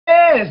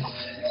Yes,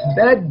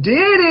 that did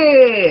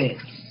it.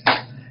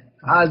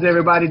 How's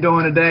everybody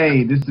doing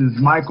today? This is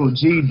Michael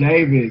G.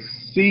 Davis,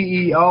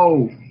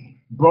 CEO,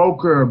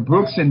 broker,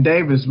 Brooks &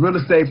 Davis Real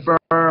Estate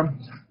Firm,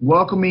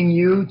 welcoming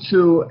you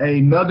to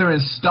another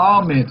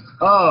installment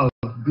of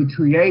the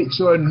Create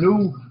Your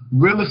New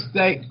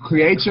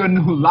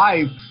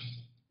Life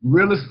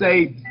real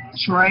estate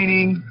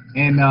training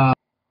and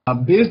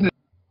business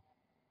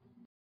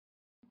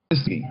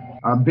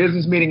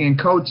meeting and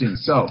coaching.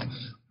 So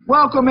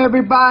welcome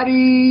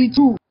everybody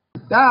to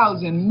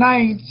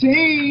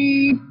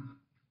 2019.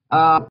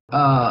 How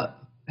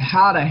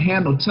to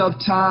handle tough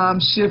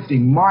times,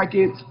 shifting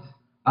markets.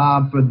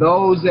 For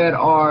those that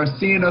are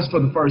seeing us for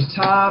the first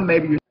time,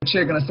 maybe you're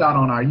checking us out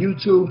on our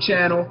YouTube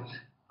channel.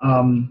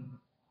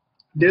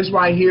 This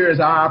right here is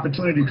our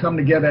opportunity to come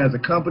together as a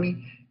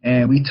company,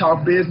 and we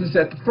talk business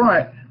at the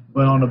front,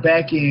 but on the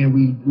back end,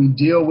 we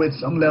deal with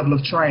some level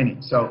of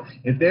training. So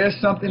if there's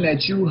something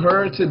that you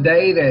heard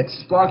today that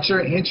sparked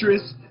your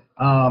interest,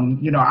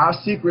 our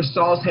secret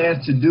sauce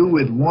has to do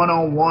with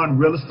one-on-one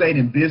real estate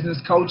and business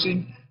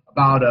coaching,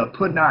 about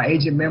putting our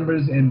agent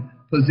members in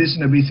position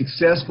to be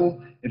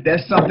successful. If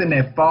that's something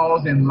that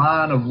falls in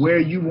line of where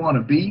you want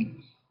to be,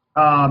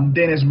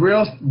 then it's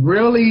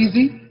real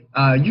easy.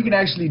 You can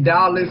actually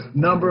dial this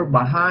number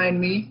behind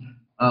me,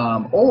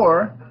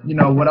 or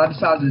what I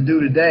decided to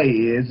do today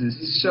is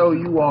show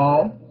you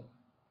all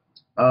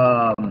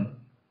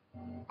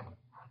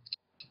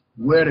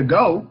where to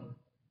go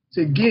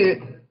to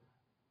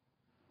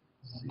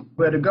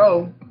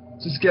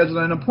schedule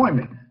an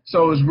appointment.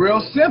 So it's real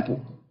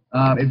simple.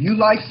 If you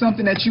like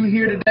something that you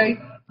hear today,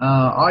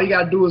 all you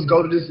got to do is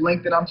go to this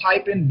link that I'm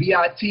typing,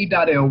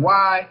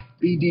 bit.ly,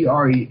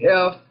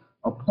 BDREF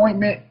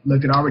appointment.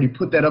 Look, it already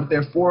put that up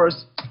there for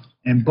us,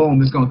 and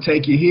boom, it's going to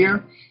take you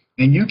here.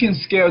 And you can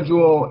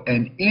schedule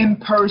an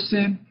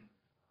in-person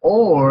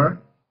or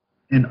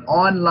an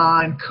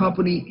online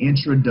company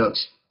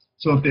introduction.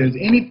 So if there's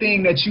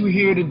anything that you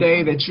hear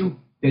today that you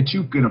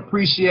can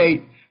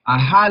appreciate, I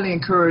highly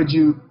encourage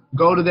you,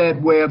 go to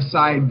that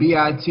website,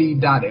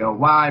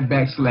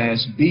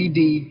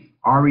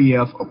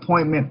 bit.ly/BDREF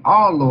appointment,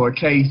 all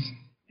lowercase,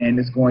 and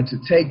it's going to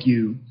take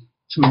you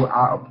to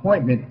our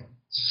appointment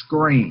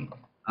screen.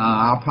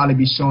 I'll probably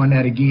be showing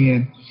that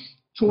again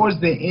towards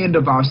the end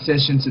of our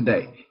session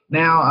today.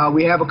 Now,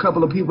 we have a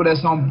couple of people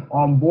that's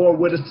on board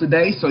with us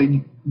today, so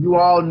you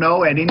all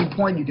know at any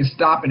point you can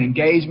stop and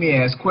engage me,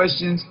 ask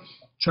questions.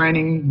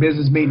 Training,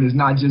 business meeting is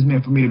not just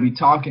meant for me to be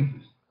talking.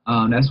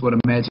 That's where the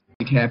magic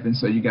happens,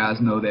 so you guys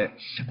know that.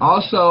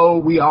 Also,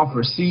 we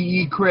offer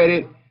CE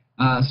credit.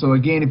 So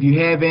again, if you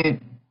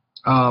haven't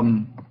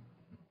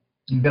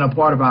been a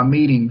part of our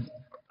meetings,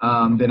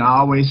 then I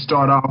always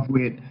start off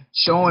with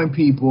showing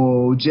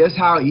people just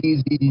how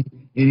easy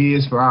it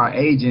is for our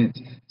agents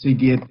to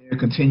get their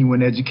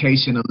continuing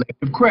education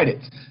elective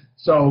credits.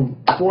 So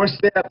 4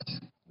 steps: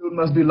 student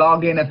must be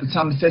logged in at the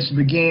time the session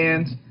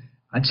begins.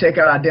 I check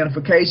out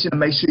identification to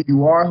make sure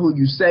you are who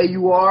you say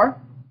you are.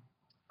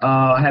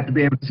 I have to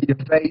be able to see your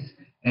face,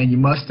 and you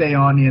must stay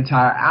on the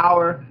entire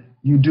hour.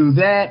 You do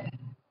that,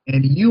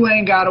 and you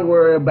ain't got to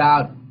worry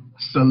about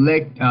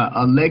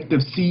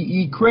elective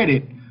CE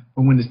credit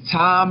for when it's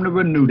time to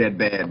renew that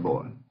bad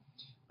boy.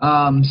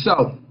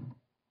 So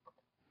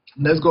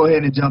let's go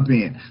ahead and jump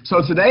in.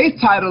 So today's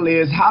title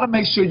is how to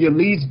make sure your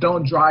leads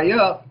don't dry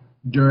up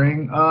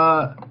during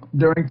tough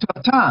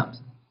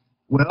times.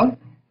 Well,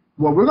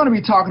 what we're going to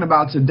be talking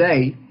about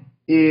today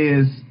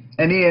is,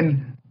 and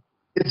then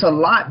it's a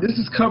lot. This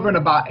is covering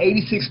about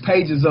 86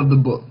 pages of the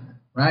book,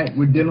 right?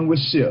 We're dealing with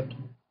shift,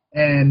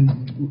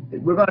 and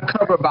we're going to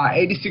cover about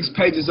 86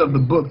 pages of the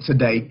book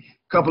today,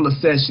 a couple of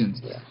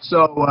sessions.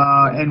 So,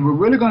 and we're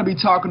really going to be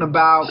talking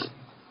about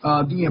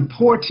the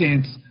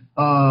importance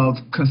of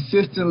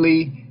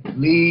consistently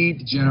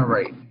lead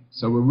generating.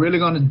 So we're really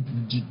going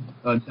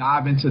to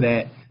dive into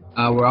that.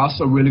 We're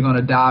also really going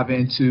to dive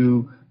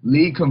into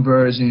lead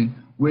conversion,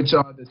 which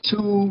are the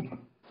two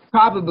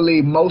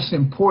probably most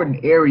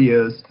important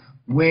areas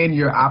when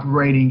you're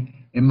operating,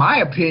 in my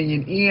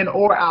opinion, in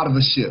or out of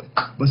a shift.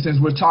 But since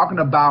we're talking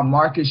about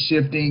market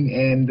shifting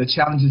and the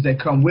challenges that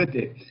come with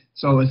it,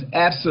 so it's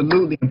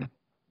absolutely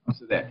important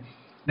to that.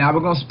 Now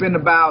we're going to spend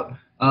about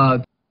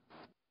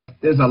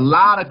there's a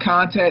lot of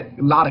content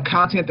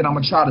that I'm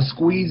going to try to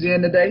squeeze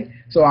in today.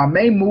 So I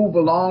may move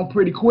along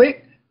pretty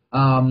quick,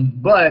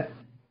 but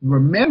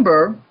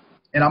remember,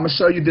 and I'm going to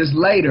show you this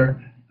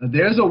later,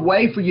 there's a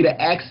way for you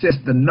to access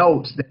the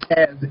notes that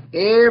has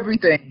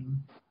everything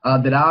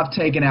that I've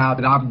taken out,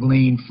 that I've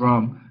gleaned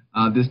from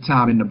this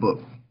time in the book.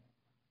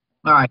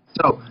 All right,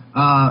 so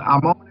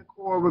our moment in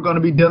core, we're going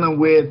to be dealing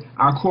with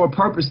our core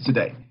purpose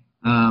today.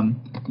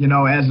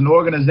 As an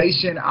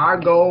organization, our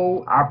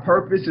goal, our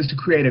purpose is to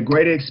create a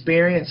greater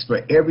experience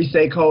for every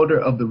stakeholder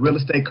of the real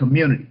estate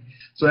community.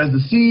 So as the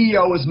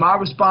CEO, it's my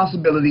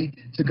responsibility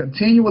to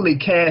continually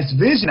cast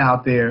vision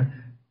out there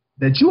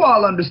that you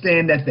all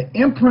understand that the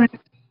imprint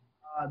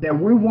that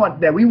we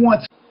want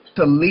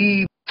to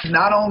leave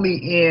not only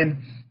in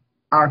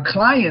our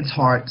clients'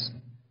 hearts,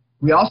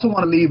 We also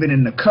want to leave it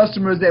in the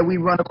customers that we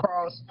run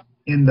across,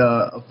 in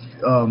the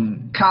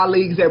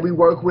colleagues that we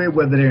work with,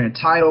 whether they're in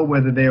title,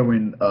 whether they're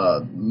in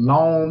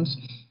loans,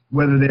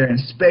 whether they're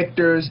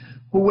inspectors,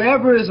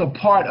 whoever is a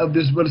part of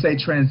this real estate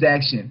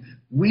transaction.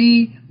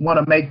 We want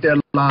to make their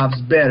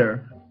lives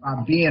better by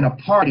being a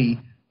party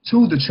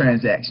to the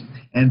transaction.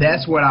 And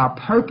that's what our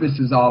purpose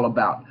is all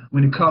about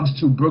when it comes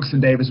to Brooks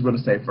 & Davis Real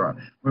Estate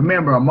Firm.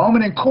 Remember, a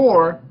moment in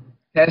core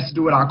has to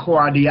do with our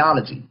core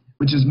ideology,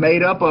 which is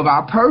made up of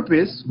our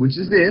purpose, which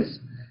is this,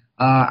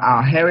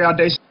 our hairy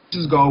audacious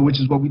goal, which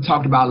is what we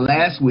talked about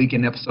last week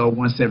in episode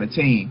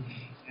 117,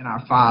 and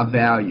our 5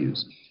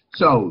 values.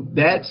 So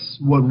that's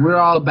what we're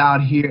all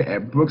about here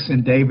at Brooks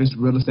 & Davis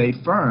Real Estate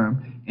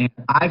Firm, and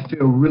I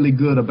feel really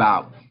good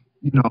about,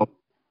 you know,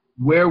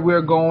 where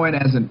we're going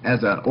as an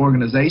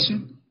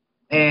organization,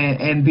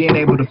 and being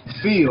able to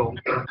fulfill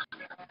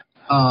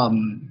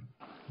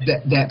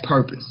that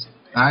purpose.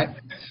 All right.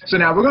 So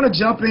now we're going to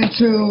jump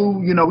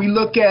into, you know, we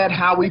look at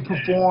how we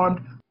performed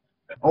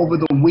over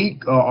the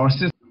week or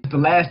since the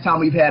last time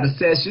we've had a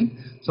session.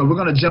 So we're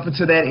going to jump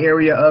into that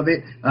area of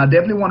it. I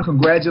definitely want to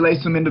congratulate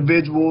some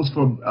individuals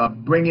for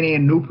bringing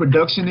in new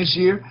production this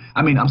year.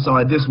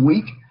 This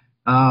week.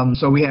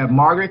 So we have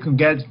Margaret.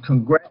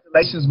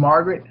 Congratulations,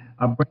 Margaret,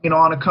 bringing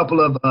on a couple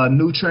of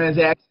new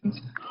transactions.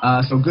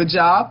 So good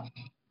job.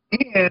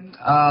 And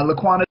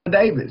LaQuanta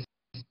Davis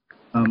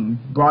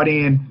brought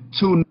in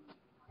 2 new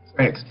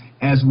contracts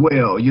as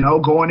well. You know,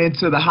 going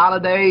into the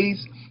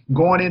holidays,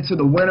 going into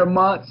the winter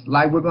months,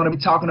 like we're going to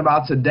be talking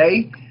about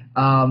today.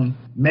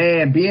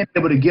 Man, being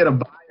able to get a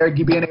buyer,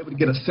 being able to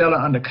get a seller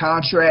under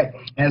contract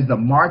as the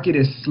market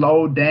is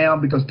slowed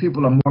down because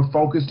people are more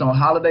focused on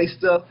holiday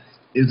stuff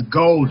is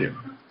golden.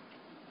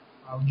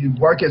 You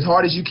work as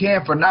hard as you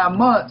can for 9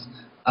 months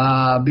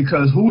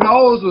because who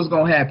knows what's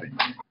going to happen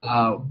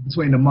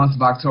between the months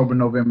of October,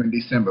 November, and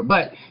December.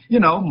 But, you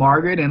know,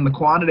 Margaret and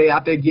LaQuanta, they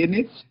out there getting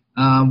it,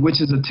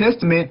 which is a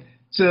testament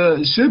to,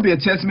 should be a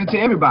testament to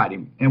everybody.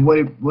 And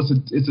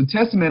it's a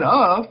testament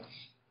of,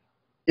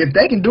 if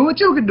they can do it,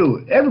 you can do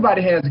it.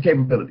 Everybody has the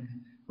capability,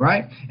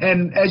 right?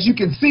 And as you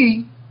can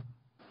see,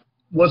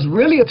 what's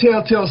really a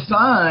telltale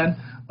sign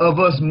of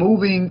us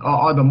moving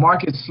or the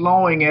market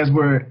slowing as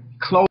we're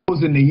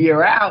closing the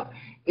year out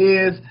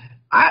is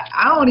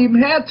I don't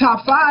even have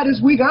top 5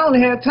 this week. I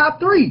only have top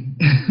 3,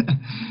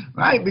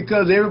 right?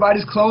 Because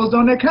everybody's closed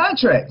on their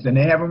contracts and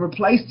they haven't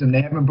replaced them.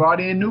 They haven't brought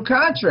in new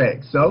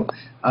contracts. So,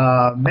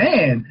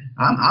 man,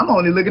 I'm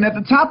only looking at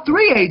the top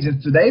 3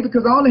 agents today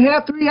because I only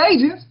have 3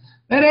 agents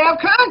and they have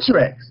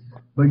contracts.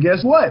 But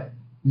guess what?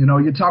 You know,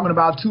 you're talking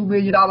about $2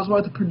 million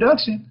worth of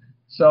production.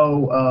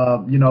 So,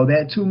 you know,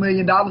 that $2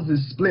 million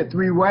is split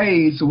 3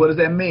 ways. So what does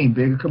that mean?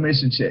 Bigger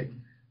commission check.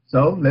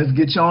 So let's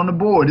get you on the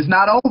board. It's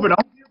not over.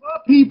 Don't give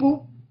up,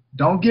 people.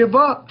 Don't give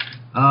up.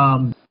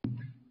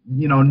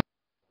 You know,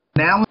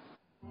 now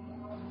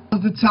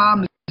is the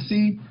time to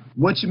see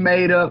what you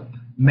made up.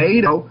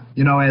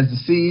 You know, as the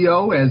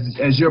CEO,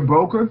 as your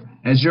broker,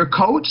 as your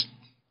coach,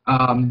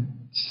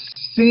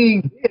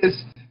 seeing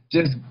this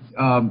just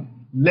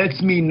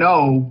lets me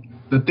know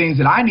the things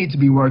that I need to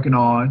be working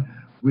on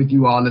with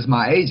you all as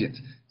my agents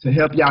to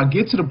help y'all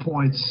get to the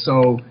point.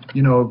 So,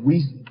 you know,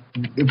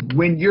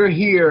 when you're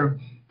here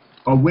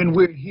or when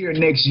we're here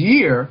next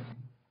year,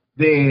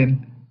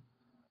 then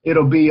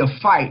it'll be a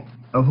fight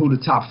of who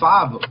the top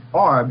 5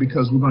 are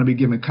because we're going to be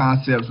giving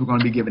concepts, we're going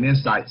to be giving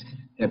insights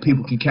that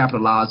people can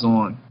capitalize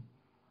on,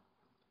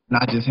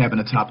 not just having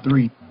a top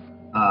 3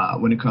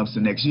 when it comes to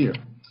next year.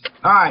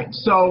 All right,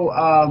 so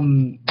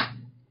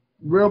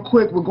real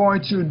quick, we're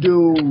going to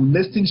do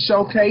listing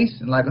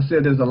showcase. And like I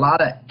said, there's a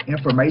lot of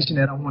information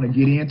that I want to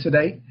get in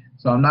today.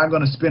 So I'm not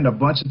going to spend a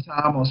bunch of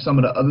time on some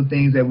of the other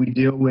things that we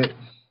deal with.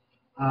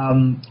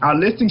 Our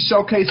listing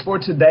showcase for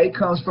today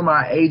comes from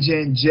our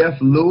agent, Jeff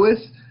Lewis.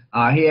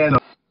 He has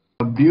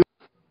a beautiful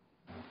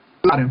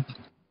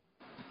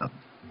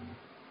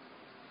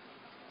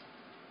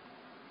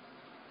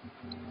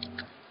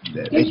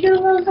Did you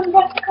lose some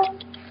Jessica?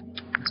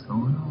 What's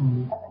going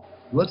on?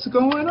 What's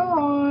going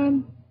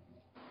on?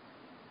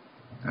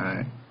 All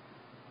right.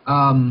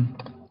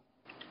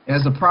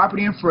 As a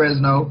property in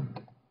Fresno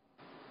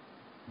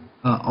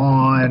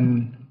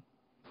on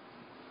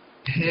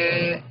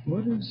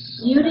what is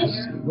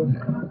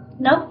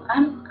Nope,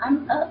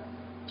 I'm up.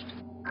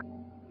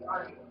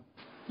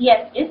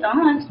 Yes, it's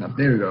on.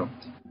 There we go.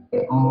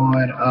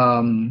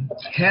 On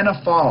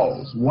Hannah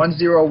Falls,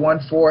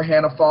 1014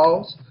 Hannah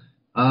Falls.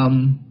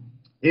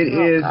 It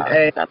is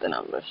a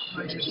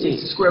 160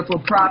 square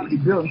foot property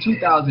built in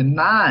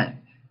 2009.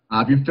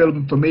 If you're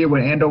familiar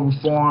with Andover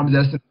Farms,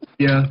 that's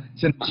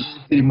it's in the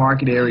city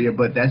market area,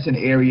 but that's an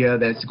area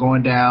that's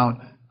going down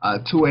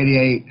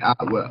 288,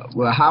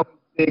 Highway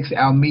 6,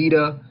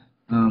 Alameda.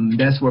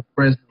 That's where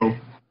Fresno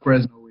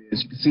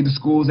is. You can see the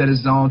schools that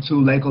it's zoned to,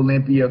 Lake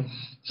Olympia.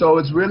 So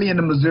it's really in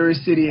the Missouri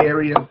City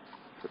area.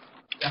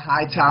 The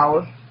High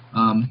Tower,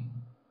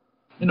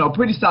 you know,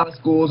 pretty solid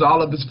schools.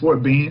 All of it's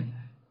Fort Bend.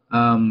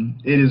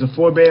 It is a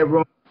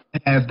 4-bedroom,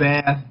 half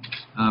bath.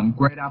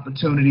 Great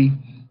opportunity.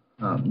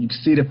 You can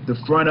see the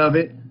front of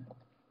it.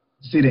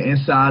 See the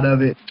inside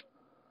of it.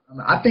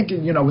 I think,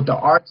 you know, with the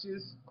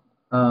arches,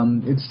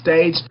 it's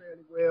staged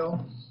fairly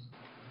well.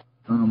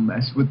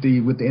 That's with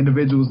the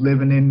individuals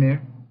living in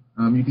there.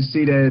 You can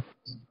see that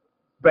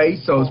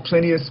space, so it's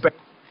plenty of space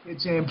in the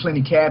kitchen,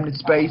 plenty cabinet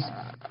space.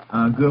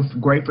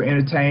 Great for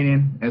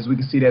entertaining, as we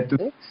can see that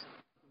through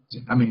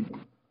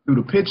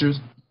the pictures.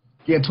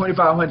 Again,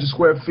 2,500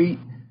 square feet.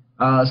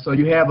 So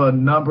you have a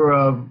number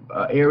of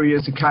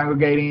areas to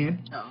congregate in.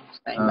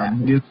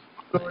 It is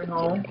a story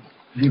home.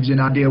 Gives you an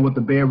idea what the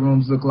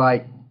bedrooms look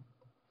like.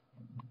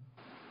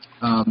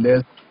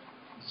 There's,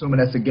 assuming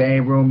that's a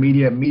game room,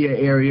 media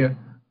area,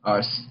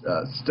 or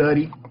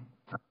study,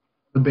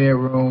 the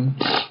bedroom.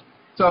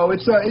 So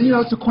it's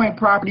it's a quaint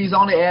property. He's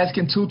only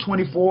asking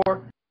 $224.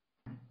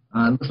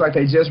 Looks like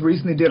they just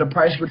recently did a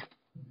price reduction.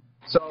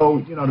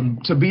 So, you know,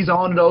 to be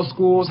zoned to those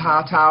schools,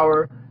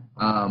 Hightower,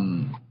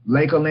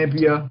 Lake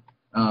Olympia.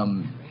 I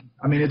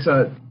mean, it's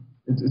a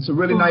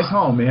really nice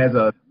home. It has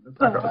a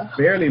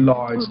fairly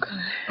large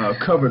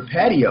covered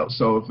patio.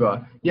 So if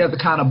you have the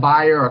kind of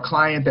buyer or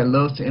client that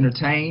loves to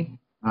entertain,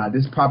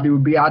 this property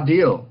would be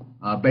ideal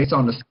based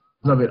on the size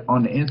of it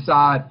on the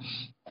inside,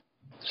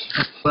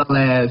 as well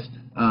as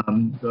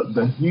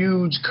the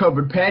huge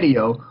covered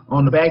patio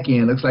on the back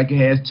end. Looks like it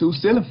has 2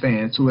 ceiling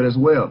fans to it as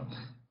well.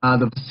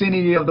 The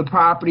vicinity of the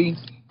property,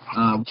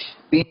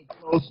 being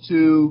close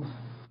to,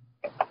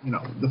 you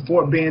know, the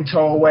Fort Bend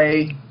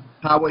Tollway,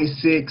 Highway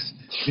 6,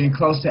 being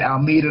close to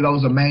Alameda,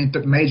 those are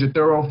major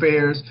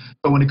thoroughfares.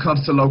 So when it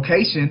comes to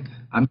location,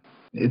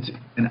 it's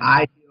an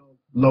ideal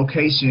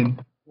location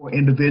for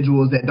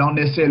individuals that don't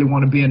necessarily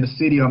want to be in the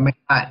city or may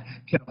not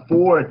can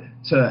afford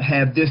to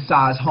have this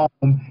size home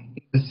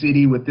in the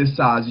city with this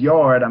size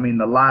yard. I mean,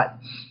 the lot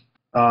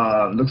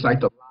looks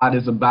like the lot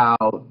is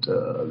about,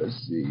 let's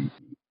see,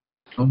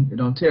 it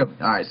don't tell me.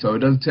 All right, so it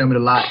doesn't tell me the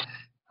lot.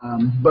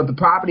 But the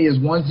property is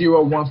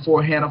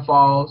 1014 Hannah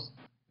Falls.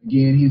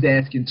 Again, he's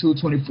asking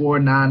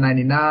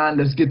 $224,999.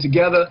 Let's get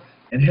together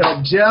and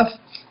help Jeff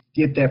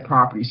get that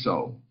property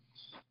sold.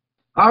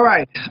 All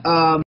right,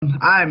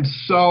 I'm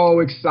so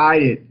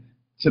excited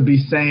to be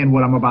saying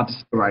what I'm about to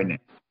say right now.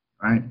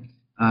 Right?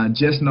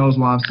 Jess knows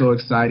why I'm so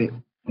excited,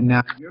 and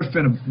now you're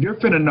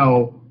finna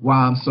know why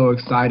I'm so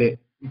excited,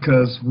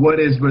 because what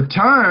is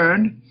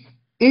returned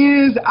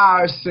is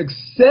our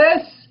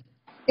success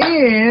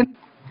in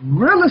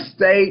real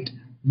estate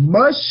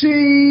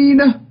machine.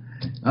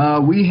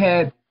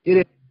 It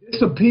had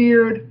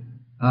disappeared.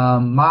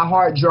 My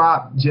heart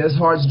dropped. Jess'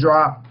 hearts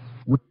dropped.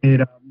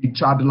 We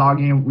tried to log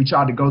in. We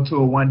tried to go to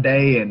it one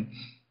day, and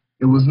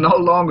it was no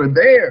longer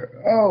there.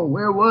 Oh,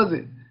 where was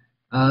it?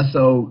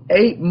 So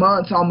 8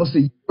 months, almost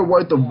a year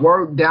worth of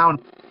work down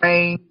the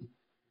drain.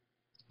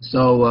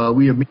 So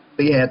we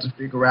immediately had to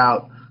figure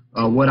out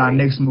what our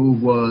next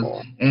move was.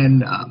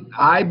 And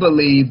I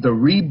believe the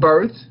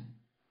rebirth,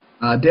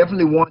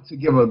 definitely want to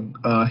give a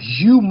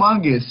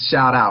humongous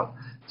shout out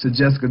to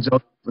Jessica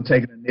Joseph for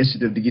taking the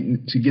initiative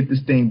to get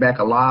this thing back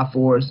alive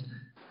for us.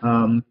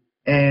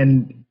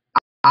 And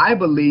I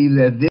believe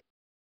that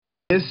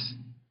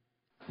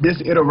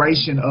this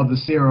iteration of the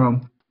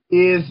serum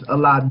is a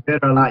lot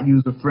better, a lot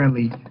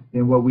user-friendly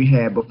than what we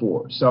had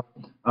before. So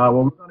what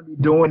we're going to be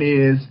doing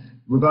is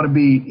we're going to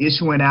be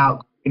issuing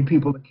out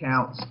people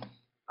accounts,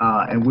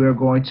 and we're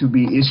going to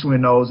be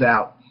issuing those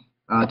out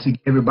to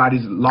get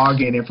everybody's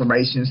login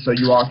information so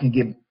you all can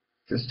get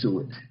access to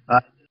it.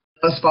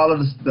 Let's follow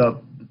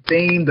the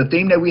theme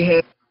that we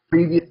had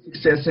previous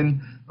success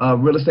in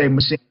real estate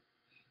machine.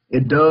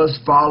 It does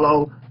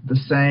follow the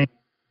same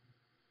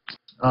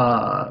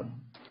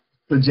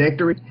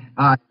trajectory,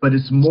 but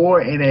it's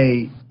more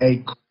in a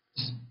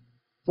course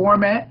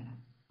format.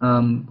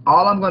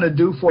 All I'm going to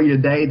do for you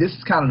today, this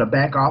is kind of the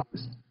back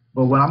office,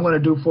 but what I'm going to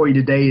do for you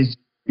today is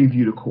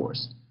review the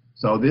course.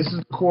 So this is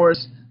the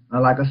course.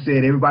 Like I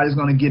said, everybody's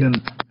going to get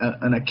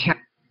an account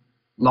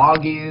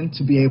login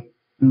to be able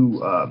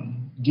to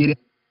get in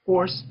the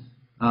course.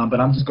 But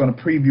I'm just going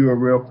to preview it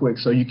real quick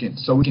so we can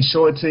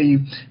show it to you.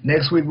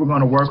 Next week we're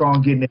going to work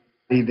on getting it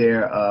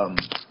there.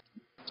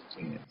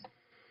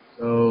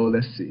 So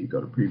let's see, go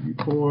to preview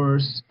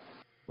course.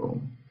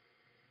 Boom.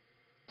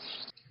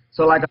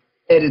 So like I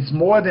said, it's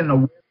more than a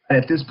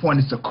website at this point.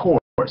 It's a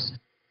course.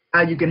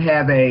 Now you can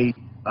have an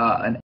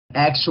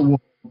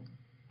actual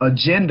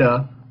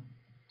agenda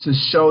to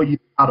show you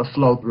how to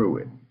flow through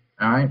it.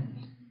 All right.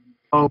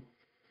 So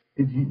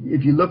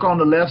if you look on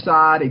the left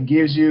side, it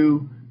gives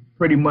you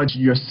pretty much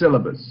your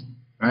syllabus,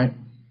 right?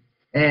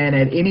 And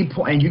at any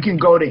point, and you can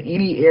go to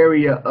any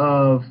area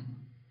of,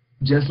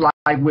 just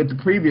like with the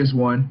previous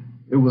one,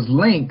 it was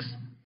links.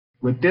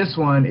 With this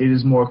one, it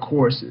is more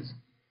courses.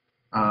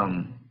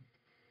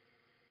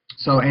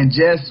 So, and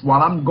just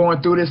while I'm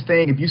going through this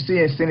thing, if you see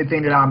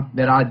anything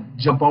that I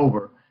jump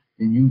over,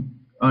 then you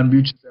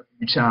unmute yourself and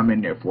you chime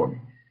in there for me.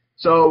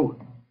 So,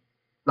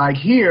 like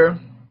here,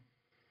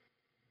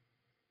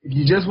 if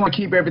you just want to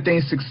keep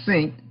everything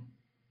succinct,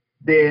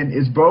 then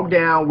it's broke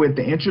down with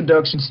the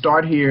introduction,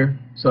 start here.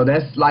 So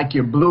that's like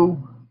your blue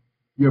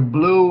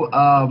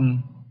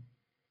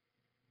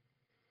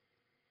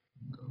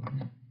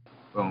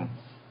boom.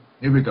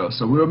 Here we go.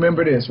 So we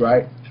remember this,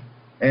 right?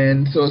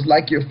 And so it's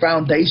like your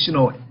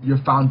foundational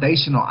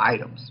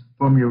items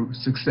from your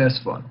success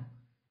funnel.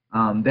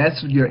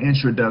 That's your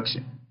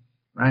introduction,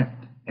 right?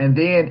 And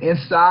then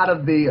inside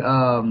of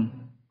the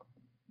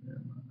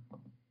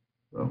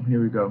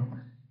here we go.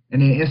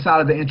 And then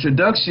inside of the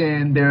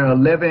introduction, there are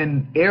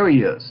 11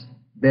 areas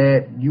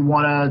that you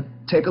want to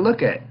take a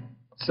look at.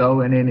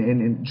 So, and then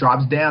it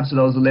drops down to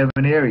those 11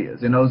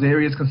 areas. And those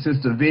areas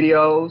consist of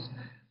videos,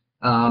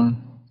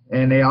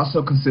 and they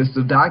also consist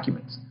of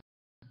documents,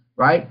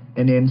 right?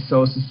 And then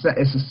so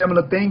it's a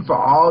similar thing for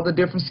all the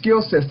different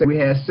skill sets that we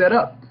had set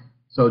up.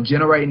 So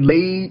generating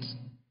leads,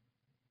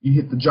 you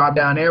hit the drop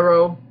down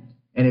arrow,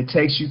 and it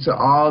takes you to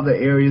all the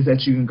areas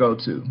that you can go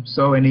to.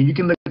 So, and then you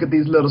can look at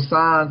these little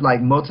signs like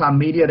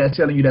multimedia, that's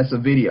telling you that's a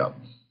video.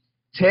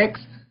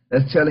 Text,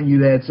 that's telling you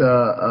that's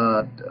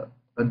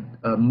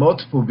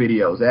multiple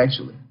videos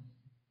actually.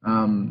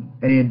 And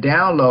then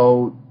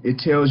download, it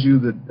tells you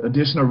the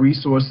additional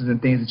resources and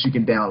things that you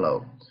can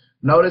download.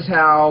 Notice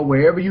how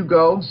wherever you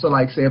go, so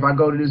like say if I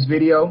go to this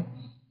video,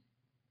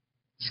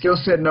 skill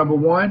set number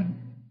 1,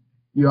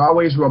 you're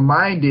always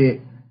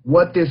reminded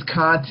what this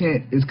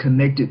content is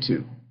connected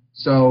to.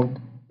 So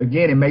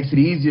again, it makes it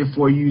easier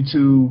for you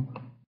to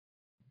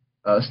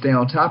stay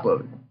on top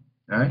of it.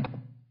 All right.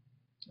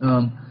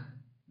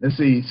 Let's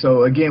see.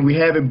 So again, we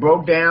have it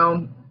broke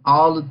down.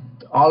 All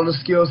of the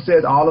skill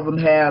sets, all of them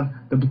have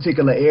the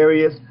particular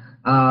areas.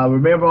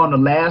 Remember on the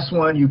last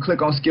one, you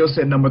click on skill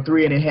set number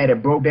 3, and it had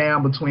it broke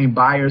down between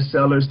buyers,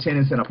 sellers,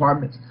 tenants, and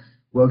apartments.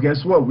 Well,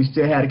 guess what? We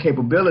still had a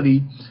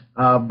capability,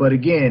 but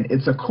again,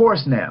 it's a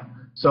course now.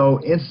 So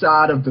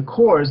inside of the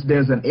course,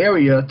 there's an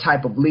area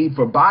type of lead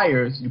for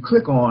buyers you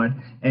click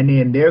on, and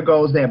then there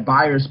goes that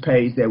buyers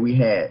page that we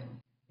had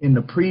in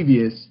the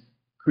previous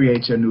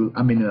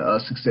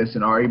Success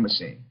in RE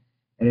machine.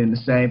 And then the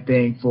same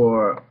thing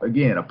for,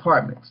 again,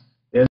 apartments.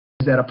 There's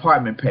that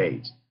apartment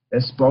page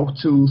that spoke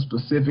to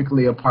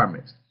specifically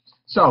apartments.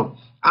 So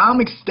I'm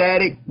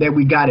ecstatic that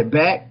we got it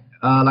back.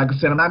 Like I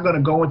said, I'm not going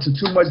to go into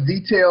too much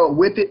detail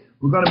with it.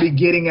 We're going to be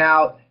getting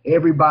out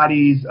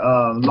everybody's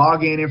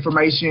login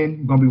information.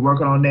 We're going to be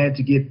working on that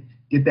to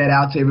get that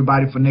out to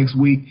everybody for next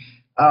week.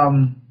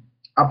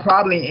 I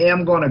probably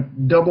am going to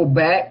double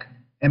back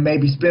and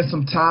maybe spend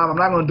some time. I'm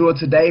not going to do it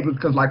today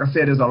because, like I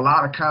said, there's a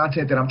lot of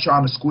content that I'm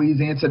trying to squeeze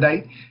in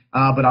today.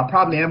 But I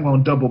probably am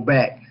going to double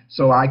back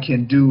so I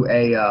can do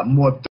a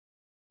more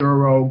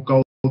thorough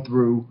go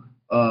through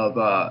of,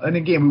 and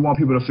again, we want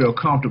people to feel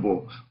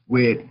comfortable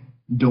with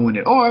doing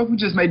it. Or we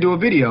just may do a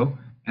video,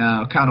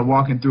 kind of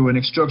walking through an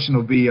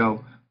instructional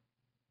video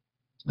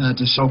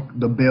to show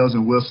the bells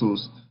and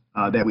whistles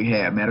that we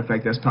have. Matter of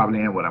fact, that's probably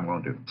what I'm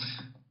going to do.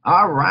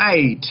 All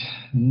right.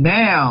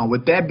 Now,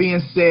 with that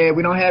being said,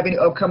 we don't have any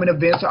upcoming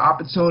events or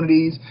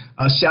opportunities.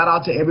 Shout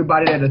out to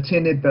everybody that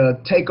attended the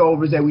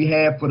takeovers that we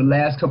had for the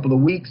last couple of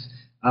weeks.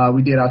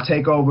 We did our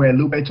takeover at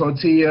Lupe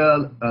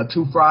Tortilla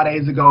 2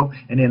 Fridays ago,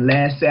 and then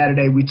last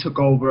Saturday we took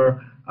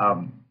over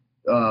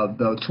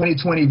the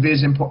 2020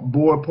 Vision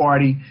Board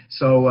Party.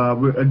 So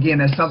again,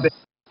 that's something to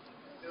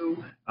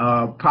do.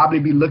 Probably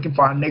be looking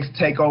for our next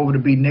takeover to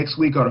be next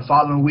week or the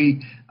following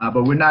week,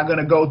 but we're not going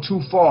to go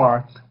too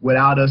far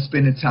without us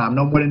spending time,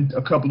 no more than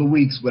a couple of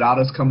weeks without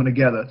us coming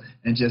together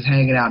and just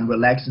hanging out and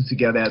relaxing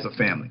together as a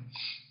family.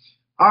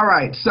 All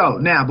right, so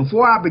now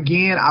before I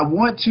begin, I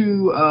want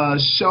to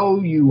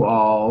show you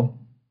all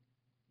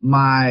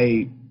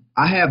I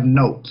have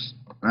notes,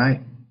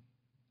 right?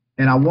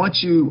 And I want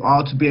you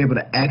all to be able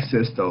to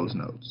access those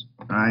notes.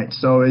 All right,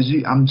 so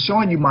I'm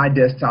showing you my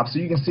desktop so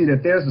you can see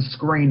that there's a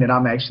screen that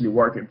I'm actually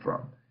working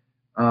from.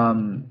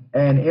 And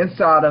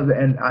inside of it,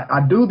 and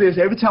I do this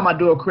every time I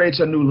do a Create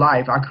Your New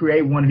Life, I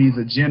create one of these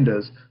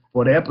agendas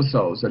for the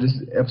episode. So this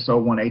is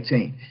episode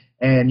 118.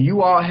 And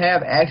you all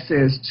have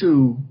access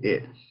to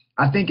it.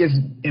 I think it's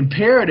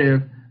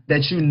imperative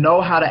that you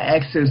know how to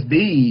access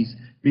these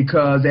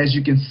because, as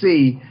you can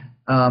see,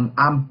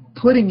 I'm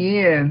putting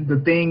in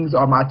the things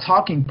or my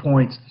talking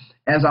points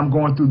as I'm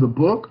going through the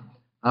book.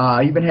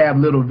 I even have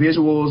little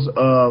visuals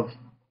of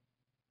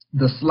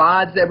the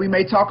slides that we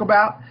may talk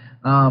about,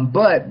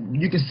 but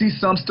you can see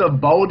some stuff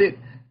bolded.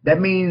 That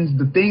means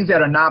the things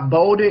that are not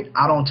bolded,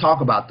 I don't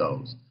talk about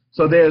those.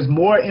 So there's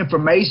more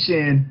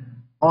information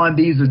on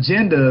these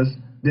agendas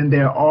than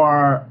there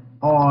are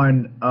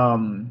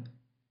on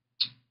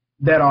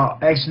that are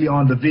actually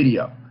on the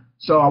video.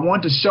 So I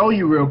want to show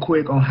you real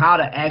quick on how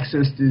to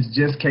access this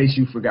just in case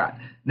you forgot.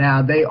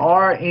 Now, they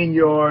are in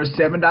your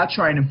 7-Dot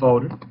training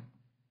folder.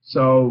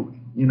 So,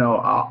 you know,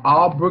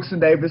 all Brooks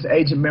and Davis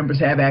agent members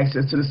have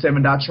access to the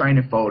 7-Dot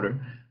training folder.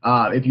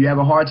 If you have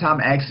a hard time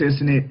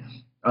accessing it,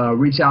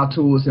 reach out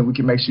to us and we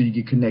can make sure you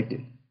get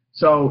connected.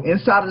 So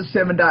inside of the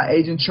 7-Dot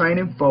agent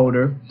training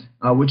folder,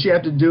 what you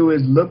have to do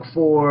is look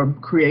for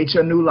Create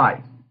Your New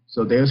Life.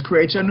 So there's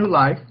Create Your New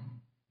Life,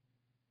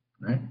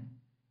 right?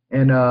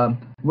 And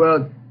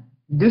well,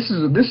 this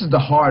is the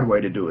hard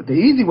way to do it. The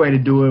easy way to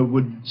do it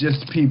would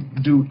just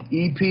do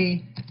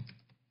EP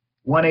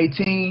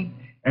 118,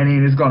 and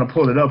then it's going to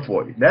pull it up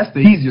for you. That's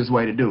the easiest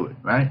way to do it,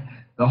 right?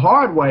 The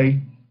hard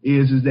way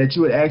is that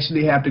you would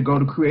actually have to go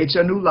to Create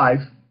Your New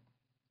Life.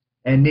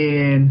 And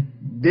then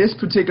this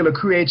particular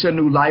Create Your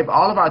New Life,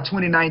 all of our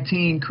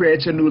 2019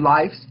 Create Your New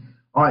Lives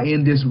are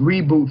in this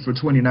reboot for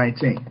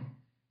 2019.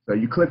 So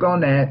you click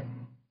on that,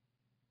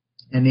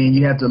 and then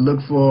you have to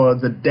look for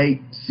the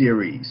date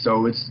series.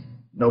 So it's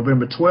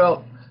November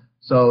 12th.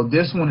 So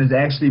this one is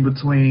actually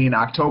between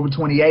October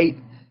 28th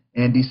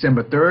and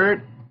December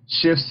 3rd.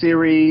 Shift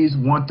series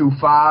 1 through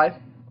 5.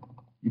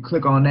 You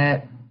click on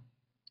that,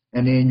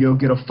 and then you'll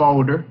get a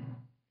folder,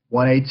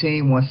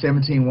 118,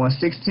 117,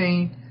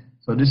 116.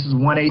 So this is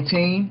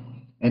 118,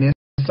 and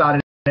inside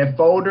of that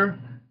folder,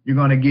 you're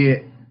going to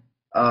get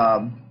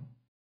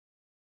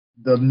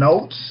the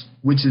notes,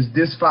 which is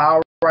this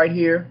file right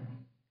here,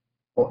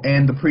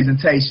 and the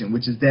presentation,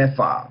 which is that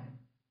file.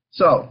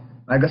 So,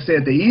 like I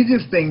said, the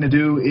easiest thing to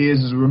do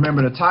is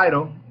remember the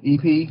title,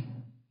 EP,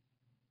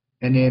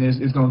 and then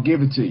it's going to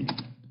give it to you,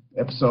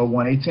 episode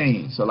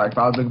 118. So like if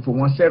I was looking for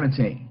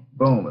 117,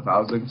 boom. If I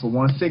was looking for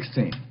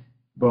 116,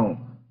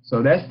 boom.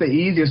 So that's the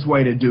easiest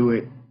way to do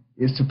it,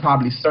 is to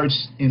probably search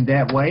in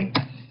that way,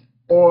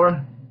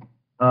 or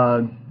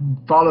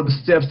follow the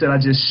steps that I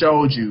just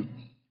showed you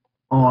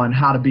on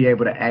how to be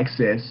able to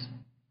access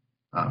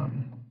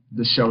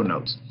the show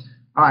notes.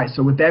 All right,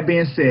 so with that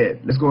being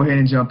said, let's go ahead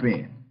and jump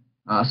in.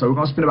 So we're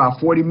going to spend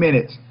about 40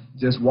 minutes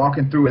just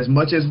walking through as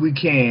much as we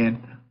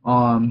can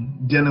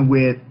on dealing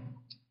with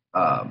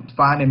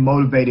finding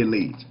motivated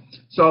leads.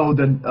 So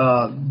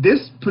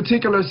this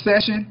particular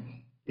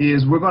session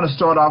is we're going to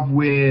start off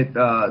with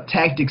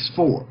Tactics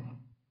 4.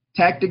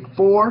 Tactic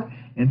 4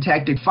 and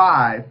Tactic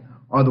 5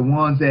 are the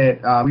ones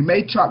that we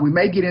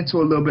may get into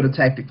a little bit of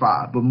Tactic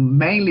 5, but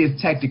mainly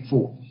it's Tactic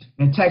 4.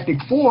 And Tactic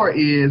 4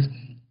 is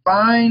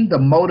find the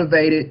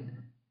motivated,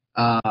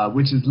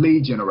 which is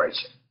lead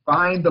generation.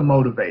 Find the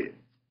motivated.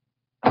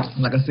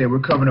 Like I said, we're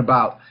covering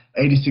about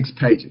 86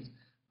 pages.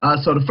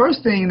 So the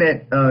first thing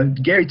that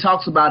Gary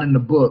talks about in the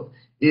book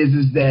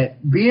is that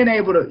being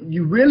able to,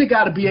 you really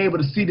got to be able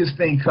to see this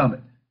thing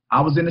coming. I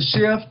was in a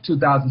shift,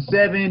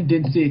 2007,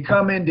 didn't see it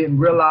coming, didn't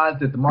realize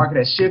that the market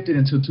had shifted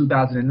until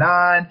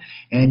 2009,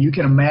 and you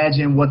can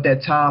imagine what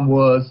that time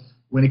was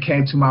when it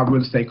came to my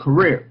real estate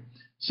career.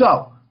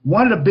 So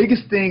one of the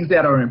biggest things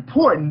that are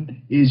important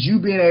is you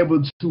being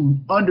able to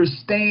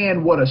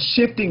understand what a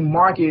shifting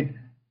market,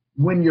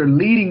 when you're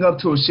leading up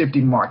to a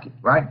shifting market,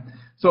 right?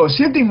 So a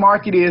shifting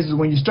market is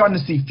when you're starting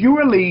to see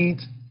fewer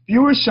leads,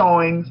 fewer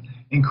showings,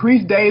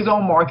 increased days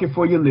on market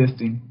for your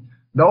listing.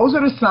 Those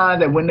are the signs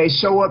that when they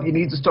show up, you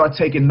need to start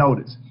taking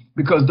notice,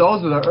 because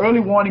those are the early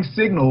warning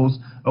signals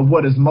of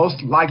what is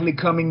most likely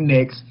coming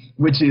next,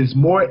 which is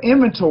more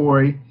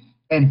inventory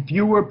and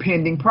fewer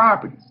pending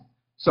properties.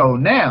 So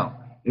now,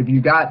 if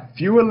you got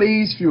fewer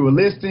leads, fewer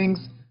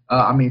listings,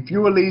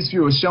 fewer leads,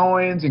 fewer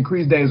showings,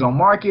 increased days on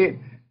market,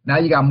 now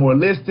you got more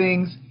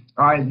listings,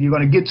 all right, you're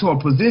going to get to a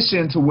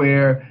position to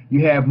where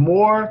you have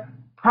more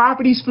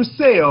properties for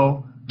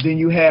sale than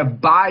you have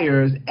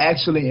buyers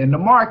actually in the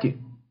market.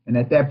 And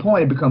at that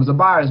point, it becomes a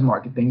buyer's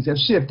market. Things have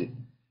shifted.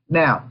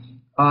 Now,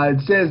 it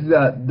says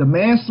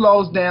demand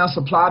slows down,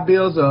 supply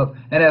builds up,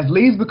 and as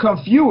leads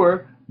become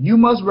fewer, you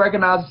must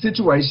recognize the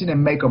situation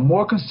and make a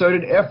more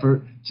concerted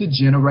effort to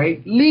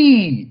generate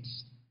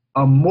leads.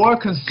 A more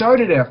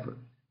concerted effort,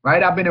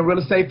 right? I've been in real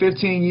estate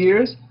 15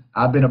 years.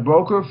 I've been a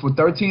broker for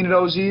 13 of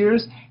those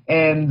years,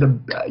 and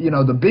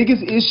the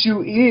biggest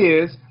issue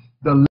is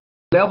the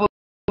level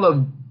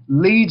of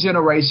lead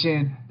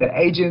generation that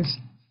agents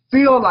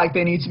feel like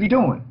they need to be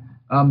doing.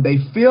 They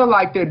feel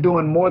like they're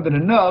doing more than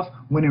enough,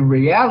 when in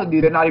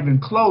reality they're not even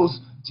close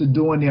to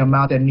doing the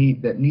amount that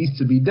needs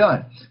to be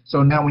done.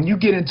 So now when you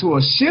get into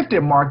a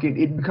shifted market,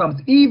 it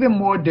becomes even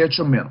more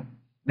detrimental.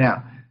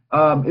 Now,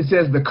 it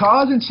says the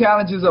cause and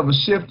challenges of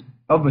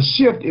a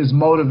shift is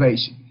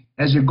motivation.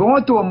 As you're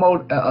going through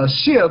a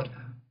shift,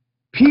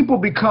 people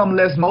become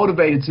less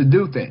motivated to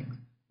do things.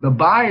 The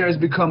buyers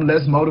become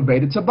less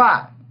motivated to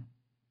buy.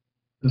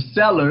 The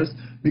sellers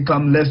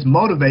become less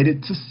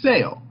motivated to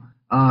sell.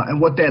 And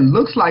what that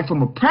looks like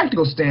from a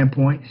practical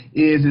standpoint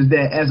is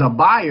that as a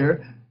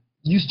buyer,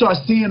 you start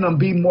seeing them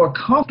be more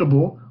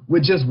comfortable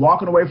with just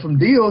walking away from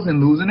deals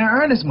and losing their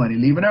earnest money,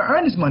 leaving their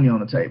earnest money on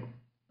the table,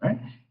 right?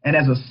 And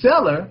as a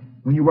seller,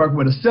 when you work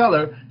with a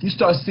seller, you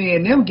start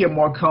seeing them get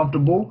more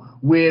comfortable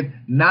with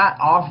not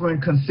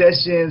offering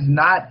concessions,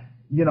 not,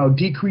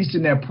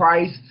 decreasing their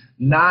price,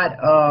 not,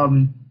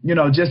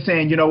 just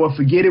saying,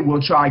 forget it,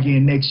 we'll try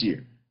again next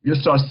year. You'll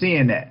start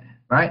seeing that,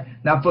 right?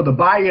 Now, for the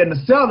buyer and the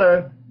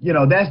seller,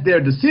 that's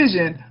their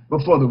decision,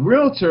 but for the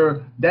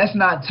realtor, that's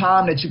not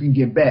time that you can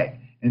get back.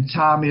 And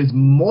time is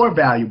more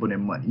valuable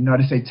than money.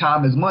 They say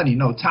time is money.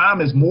 No,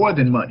 time is more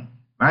than money,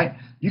 right?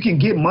 You can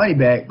get money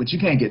back, but you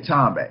can't get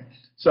time back.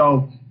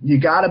 So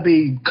you got to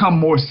become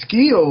more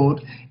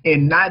skilled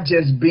in not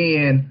just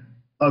being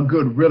a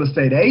good real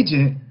estate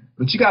agent,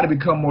 but you got to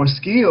become more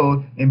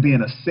skilled in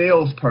being a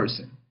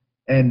salesperson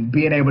and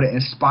being able to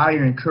inspire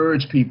and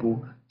encourage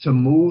people to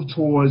move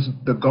towards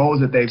the goals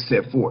that they've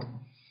set forth.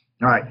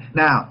 All right.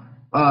 Now,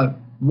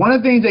 one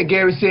of the things that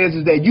Gary says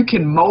is that you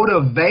can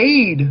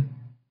motivate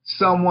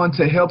someone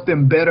to help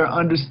them better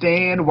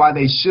understand why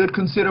they should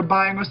consider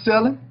buying or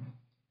selling,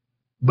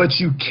 but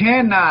you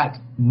cannot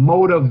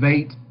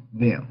motivate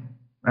them,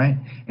 right?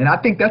 And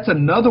I think that's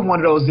another one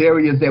of those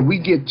areas that we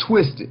get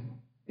twisted,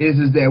 is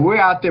that we're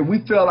out there,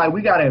 we feel like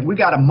we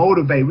gotta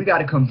motivate, we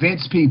gotta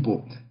convince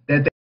people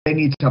that they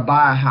need to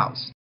buy a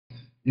house.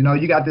 You know,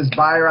 you got this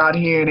buyer out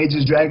here and they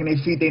just dragging their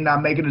feet, they're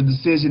not making a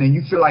decision, and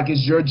you feel like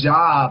it's your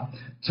job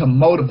to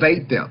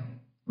motivate them,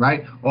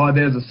 right? Or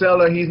there's a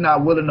seller, he's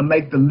not willing to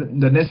make the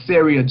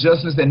necessary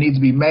adjustments that need to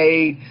be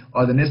made,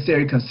 or the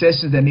necessary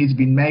concessions that need to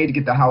be made to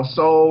get the house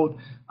sold.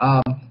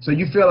 So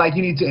you feel like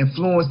you need to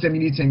influence them,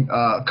 you need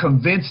to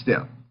convince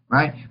them,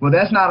 right? Well,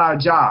 that's not our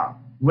job.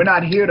 We're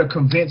not here to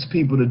convince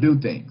people to do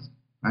things,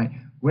 right?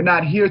 We're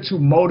not here to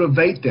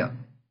motivate them.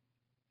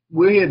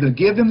 We're here to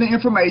give them the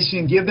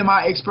information, give them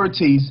our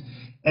expertise,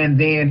 and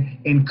then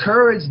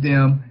encourage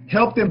them,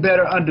 help them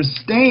better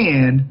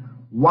understand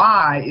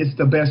why it's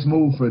the best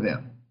move for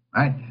them,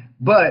 right?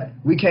 But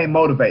we can't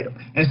motivate them.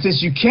 And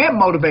since you can't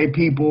motivate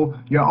people,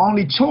 your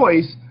only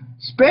choice,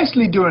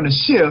 especially during a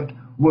shift,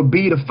 would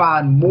be to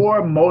find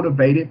more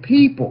motivated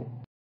people.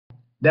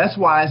 That's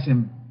why it's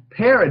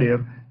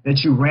imperative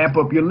that you ramp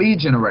up your lead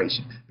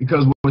generation,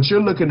 because what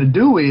you're looking to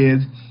do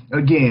is,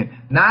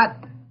 again, not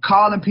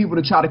calling people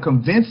to try to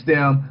convince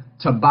them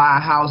to buy a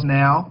house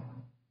now.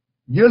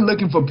 You're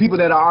looking for people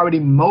that are already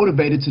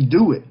motivated to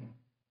do it.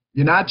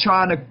 You're not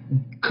trying to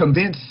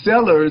convince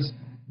sellers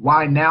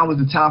why now is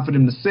the time for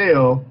them to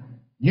sell.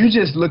 You're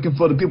just looking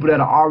for the people that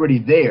are already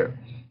there.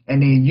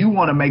 And then you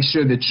want to make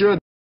sure that you're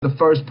the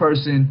first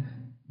person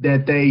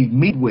that they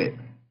meet with,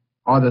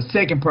 or the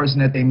second person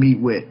that they meet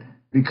with,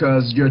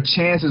 because your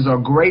chances are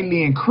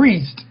greatly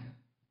increased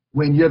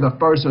when you're the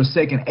first or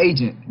second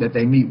agent that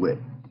they meet with.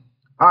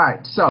 All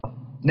right, so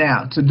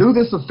now to do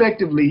this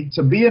effectively,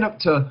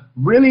 to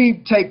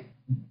really take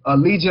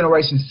lead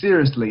generation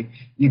seriously,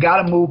 you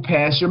got to move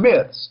past your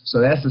myths.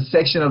 So that's the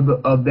section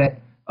of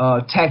that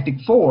tactic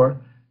 4,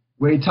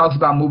 where he talks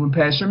about moving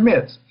past your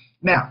myths.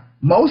 Now,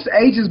 most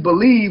agents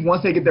believe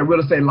once they get their real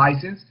estate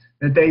license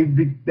that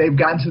they've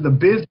gotten to the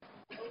business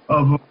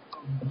of a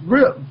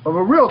realtor, of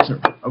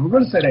a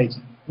real estate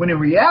agent. When in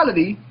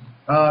reality,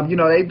 you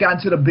know, they've gotten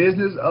to the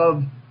business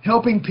of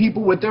helping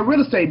people with their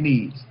real estate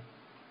needs.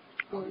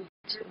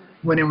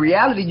 When in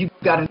reality, you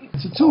got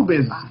into 2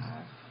 businesses.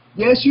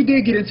 Yes, you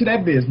did get into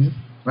that business,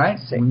 right?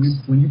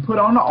 When you put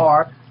on the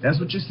R, that's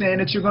what you're saying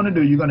that you're going to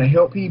do. You're going to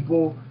help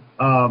people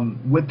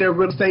with their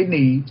real estate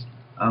needs.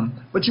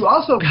 But you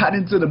also got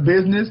into the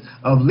business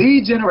of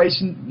lead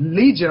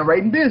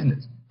generating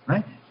business,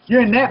 right?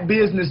 You're in that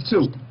business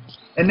too,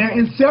 and they're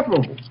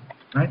inseparable,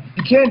 right?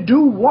 You can't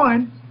do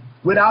one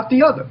without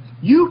the other.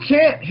 You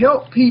can't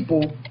help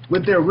people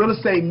with their real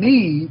estate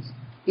needs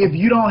if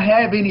you don't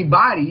have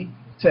anybody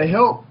to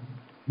help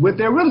with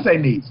their real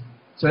estate needs.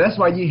 So that's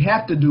why you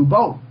have to do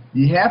both.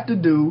 You have to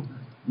do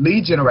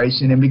lead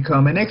generation and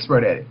become an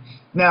expert at it.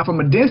 Now, from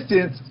a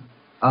distance,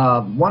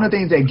 one of the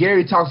things that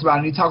Gary talks about,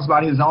 and he talks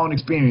about his own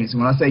experience,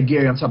 and when I say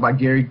Gary, I'm talking about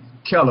Gary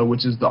Keller,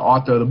 which is the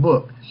author of the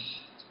book.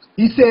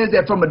 He says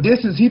that from a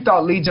distance, he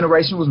thought lead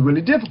generation was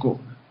really difficult.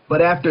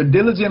 But after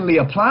diligently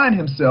applying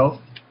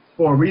himself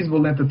for a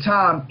reasonable length of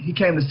time, he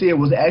came to see it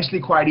was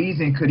actually quite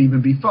easy and could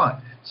even be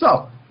fun.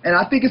 So, and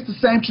I think it's the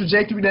same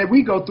trajectory that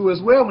we go through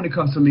as well when it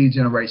comes to lead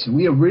generation.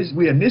 We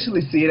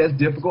initially see it as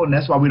difficult, and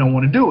that's why we don't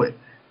want to do it.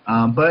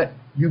 But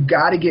you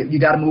got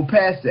to move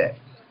past that.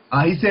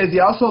 He says he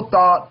also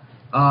thought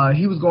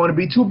he was going to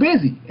be too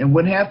busy and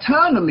wouldn't have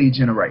time to lead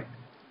generate.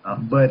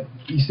 But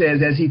he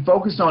says as he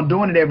focused on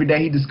doing it every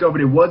day, he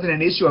discovered it wasn't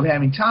an issue of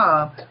having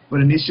time,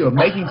 but an issue of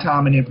making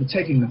time and then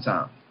protecting the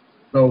time.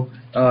 So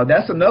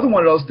that's another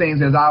one of those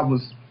things. As I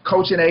was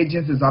coaching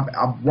agents, as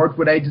I've worked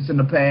with agents in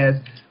the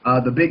past,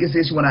 the biggest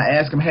issue when I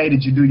ask them, hey,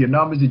 did you do your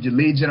numbers? Did you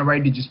lead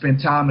generate? Did you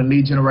spend time in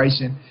lead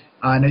generation?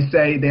 And they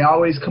say they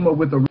always come up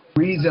with a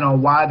reason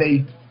on why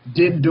they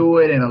didn't do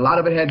it, and a lot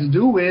of it had to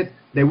do with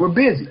they were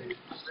busy,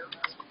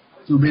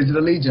 too busy to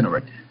lead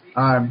generate.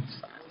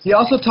 He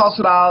also talks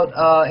about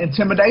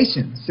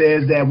intimidation,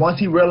 says that once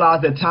he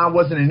realized that time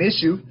wasn't an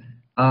issue,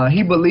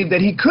 he believed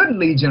that he couldn't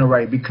lead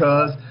generate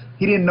because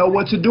he didn't know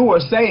what to do or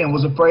say and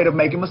was afraid of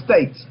making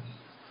mistakes.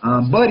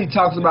 But he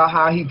talks about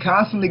how he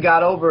constantly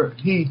got over,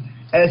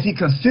 as he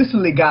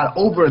consistently got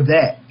over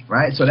that,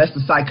 right? So that's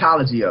the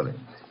psychology of it.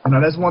 You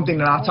know, that's one thing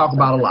that I talk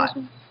about a lot.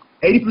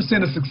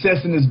 80% of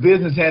success in this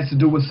business has to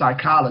do with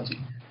psychology.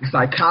 The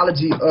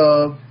psychology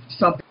of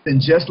something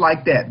just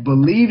like that,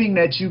 believing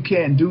that you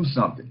can do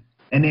something.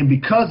 And then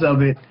because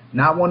of it,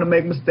 not wanting to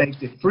make mistakes,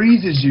 it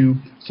freezes you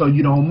so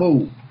you don't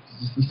move.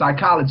 It's the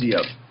psychology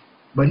of it.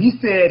 But he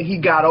said he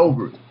got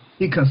over it.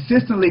 He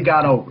consistently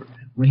got over it.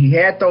 When he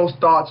had those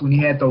thoughts, when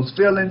he had those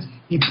feelings,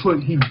 he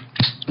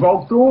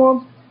broke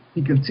through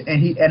them.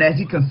 And as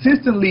he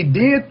consistently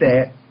did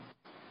that,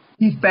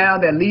 he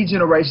found that lead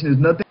generation is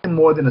nothing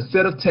more than a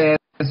set of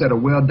tasks that are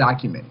well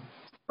documented,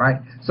 right?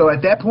 So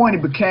at that point,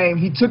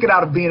 he took it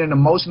out of being an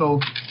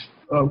emotional,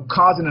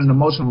 causing an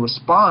emotional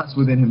response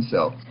within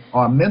himself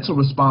or a mental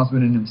response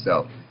within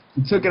himself.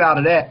 He took it out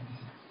of that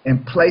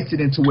and placed it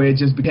into where it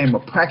just became a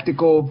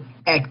practical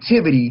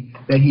activity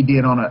that he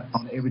did on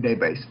an everyday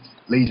basis,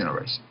 lead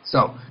generation.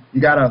 So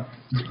you got to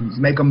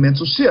make a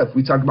mental shift.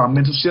 We talked about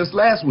mental shifts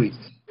last week.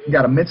 You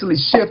got to mentally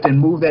shift and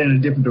move that in a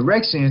different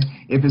direction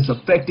if it's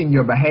affecting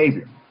your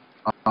behavior.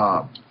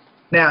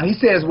 Now, he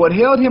says what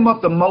held him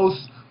up the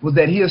most was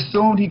that he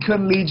assumed he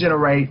couldn't lead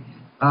generate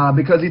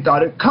because he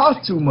thought it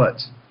cost too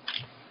much.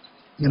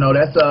 You know,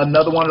 that's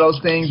another one of those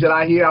things that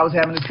I hear. I was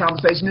having this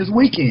conversation this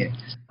weekend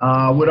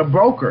with a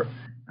broker,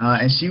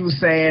 and she was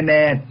saying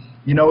that,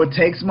 you know, it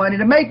takes money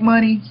to make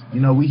money. You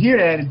know, we hear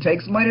that. It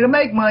takes money to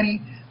make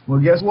money. Well,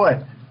 guess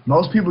what?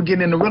 Most people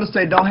getting into real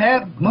estate don't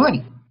have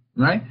money,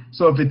 right?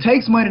 So if it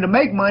takes money to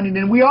make money,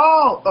 then we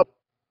all,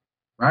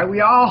 right?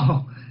 We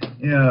all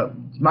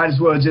might as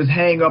well just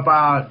hang up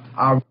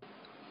our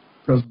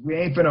because we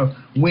ain't finna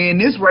win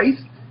this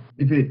race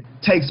if it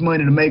takes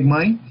money to make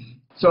money.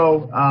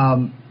 So,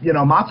 you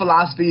know, my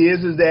philosophy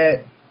is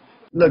that,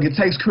 look, it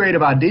takes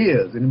creative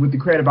ideas. And with the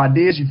creative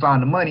ideas, you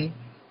find the money,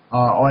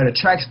 or it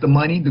attracts the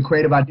money. The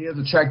creative ideas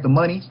attract the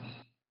money.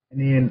 And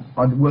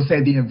then we'll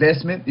say the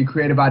investment, the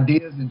creative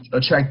ideas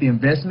attract the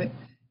investment.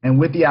 And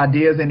with the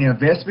ideas and the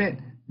investment,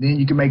 then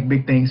you can make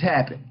big things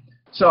happen.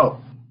 So,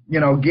 you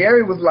know,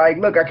 Gary was like,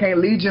 look, I can't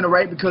lead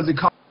generate because it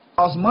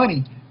costs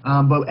money.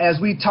 But as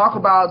we talk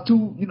about,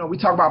 we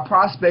talk about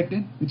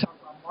prospecting, we talk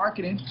about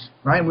marketing,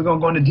 right? We're going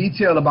to go into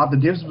detail about the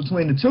difference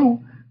between the two.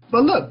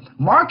 But look,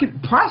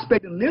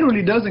 prospecting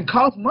literally doesn't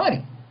cost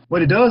money.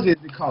 What it does is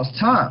it costs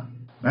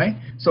time, right?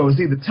 So it's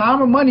either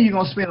time or money you're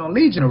going to spend on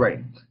lead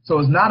generating. So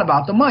it's not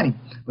about the money.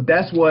 But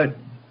that's what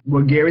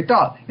Gary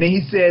thought. And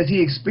he says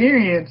he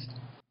experienced,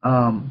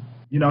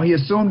 he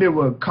assumed it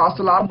would cost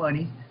a lot of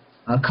money,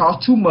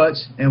 cost too much,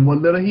 and what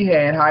little he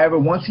had. However,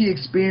 once he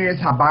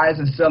experienced how buyers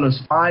and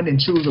sellers find and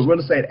choose a real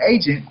estate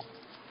agent,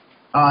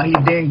 he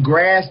then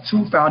grasped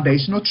two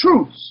foundational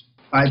truths.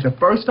 All right, the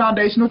first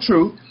foundational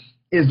truth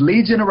is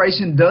lead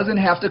generation doesn't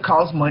have to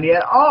cost money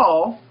at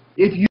all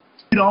if you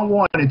don't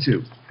want it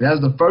to. That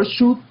was the first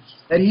truth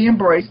that he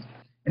embraced.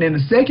 And then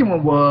the second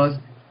one was,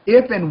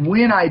 if and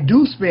when I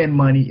do spend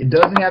money, it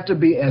doesn't have to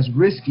be as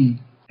risky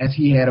as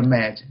he had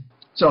imagined.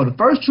 So the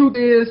first truth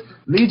is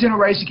lead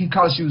generation can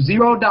cost you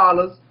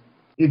 $0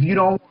 if you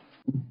don't want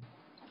to.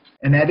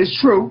 And that is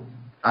true.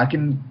 I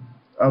can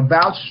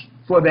vouch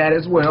for that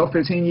as well.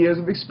 15 years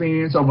of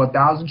experience, over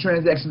 1,000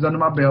 transactions under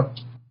my belt.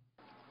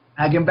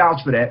 I can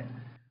vouch for that.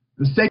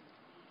 The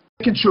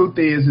second truth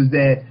is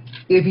that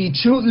if he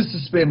chooses to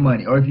spend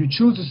money, or if you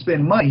choose to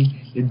spend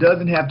money, it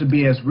doesn't have to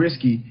be as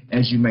risky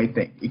as you may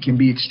think. It can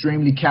be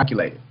extremely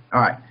calculated.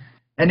 All right.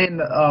 And then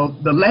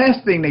the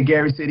last thing that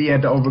Gary said he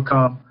had to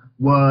overcome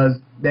was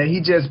that he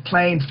just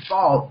plain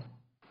fought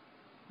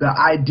the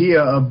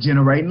idea of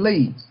generating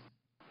leads.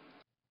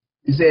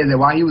 He said that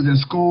while he was in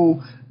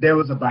school, there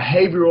was a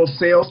behavioral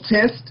sales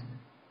test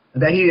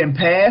that he didn't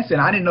pass,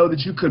 and I didn't know that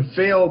you could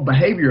fail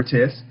behavioral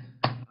tests,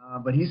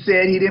 but he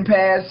said he didn't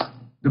pass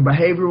the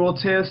behavioral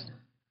test,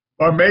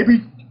 or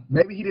maybe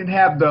he didn't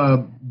have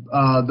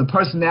the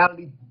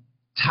personality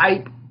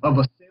type of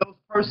a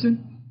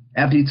salesperson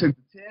after he took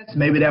the test.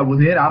 Maybe that was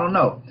it. I don't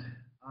know.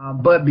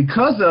 But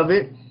because of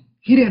it,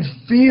 he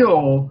didn't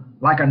feel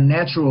like a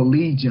natural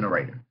lead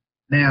generator.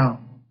 Now,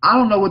 I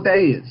don't know what that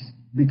is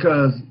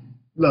because,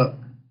 look,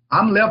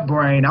 I'm left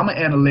brain. I'm an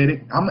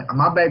analytic.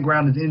 My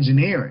background is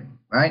engineering,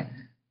 right?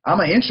 I'm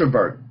an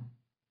introvert.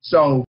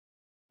 So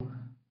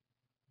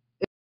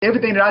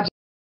everything that I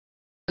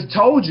just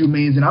told you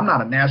means that I'm not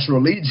a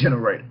natural lead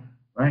generator,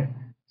 right?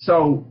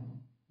 So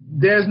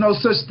there's no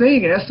such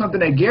thing, and that's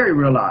something that Gary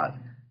realized,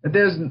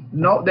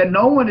 that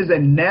no one is a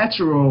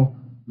natural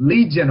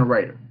lead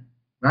generator.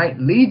 Right?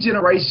 Lead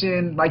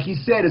generation, like he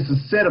said, is a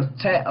set of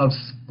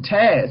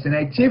tasks and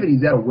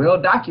activities that are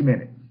well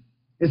documented.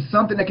 It's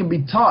something that can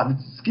be taught.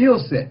 It's a skill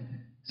set,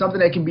 something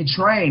that can be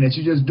trained, that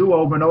you just do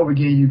over and over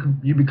again.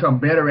 You become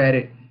better at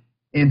it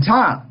in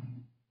time.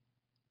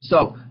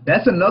 So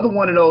that's another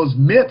one of those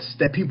myths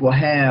that people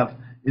have,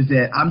 is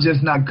that I'm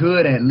just not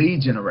good at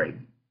lead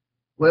generating.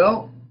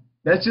 Well,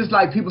 that's just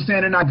like people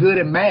saying they're not good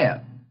at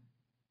math.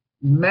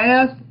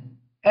 Math,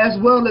 as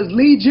well as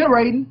lead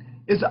generating,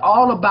 is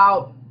all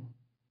about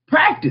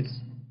practice,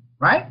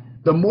 right?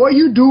 The more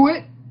you do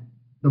it,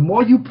 the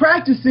more you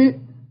practice it,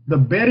 the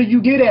better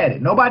you get at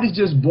it. Nobody's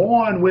just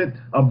born with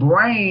a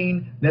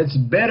brain that's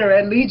better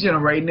at lead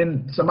generating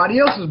than somebody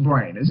else's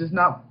brain. It's just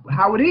not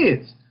how it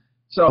is.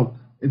 So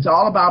it's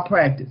all about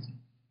practice.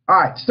 All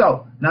right,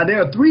 so now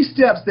there are 3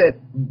 steps that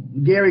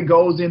Gary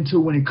goes into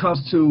when it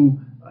comes to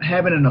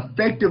having an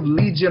effective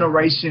lead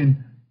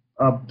generation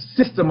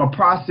system or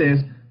process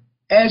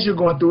as you're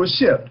going through a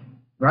shift,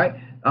 right?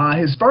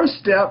 His first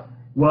step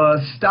was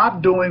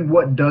stop doing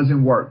what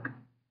doesn't work,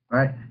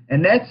 right?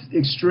 And that's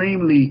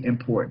extremely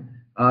important.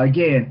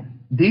 Again,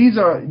 these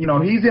are,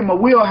 he's in my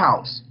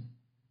wheelhouse,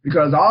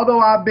 because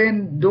although I've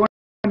been doing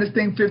this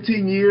thing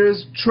 15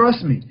 years,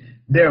 trust me,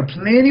 there are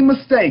plenty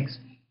mistakes.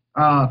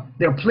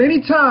 There are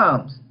plenty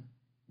times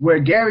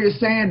where Gary is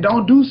saying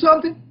don't do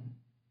something,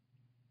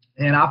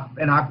 and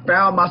I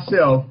found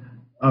myself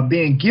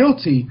being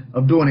guilty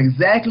of doing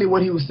exactly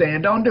what he was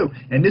saying don't do.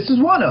 And this is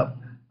one of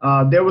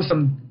them. There were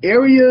some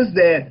areas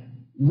that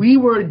we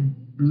were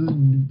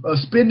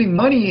spending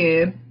money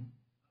in,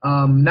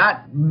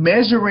 not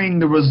measuring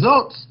the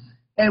results,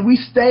 and we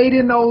stayed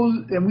in those,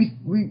 and we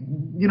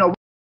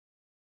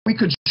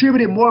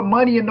contributed more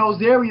money in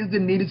those areas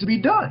than needed to be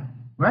done,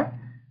 right?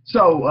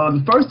 So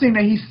the first thing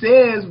that he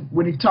says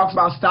when he talks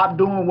about stop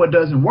doing what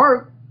doesn't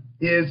work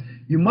is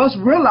you must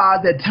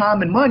realize that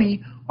time and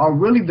money are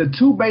really the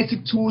two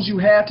basic tools you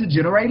have to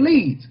generate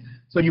leads.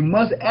 So you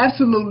must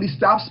absolutely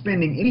stop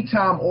spending any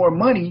time or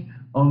money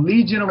on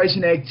lead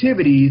generation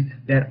activities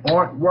that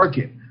aren't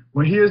working.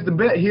 Well, here's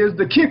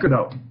the kicker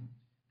though.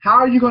 How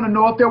are you going to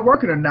know if they're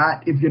working or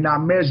not if you're not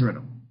measuring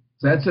them?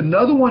 So that's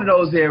another one of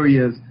those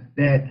areas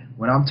that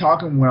when I'm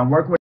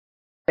working with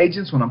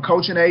agents, when I'm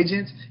coaching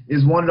agents,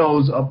 is one of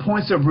those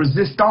points of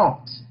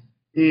resistance,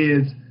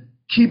 is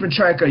keeping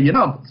track of your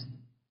numbers.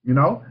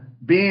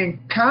 Being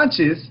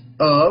conscious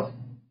of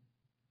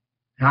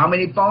how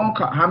many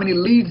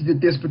leads did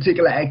this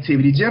particular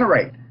activity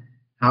generate?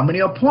 How many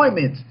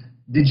appointments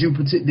did you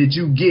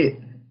get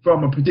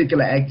from a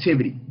particular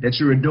activity that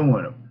you were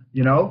doing?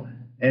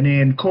 And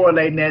then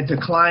correlating that to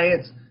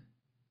clients,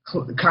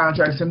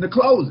 contracts, and the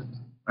closings,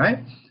 right?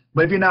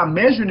 But if you're not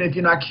measuring it, if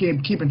you're not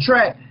keeping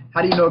track,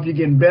 how do you know if you're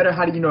getting better?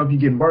 How do you know if you're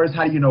getting worse?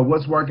 How do you know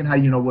what's working? How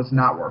do you know what's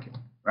not working,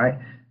 right?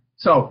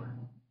 So,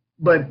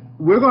 but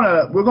we're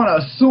gonna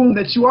assume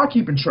that you are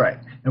keeping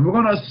track, and we're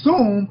gonna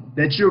assume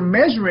that you're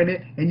measuring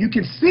it, and you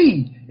can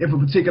see if a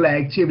particular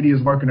activity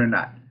is working or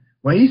not.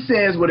 When he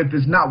says, well, if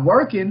it's not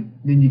working,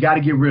 then you got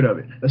to get rid of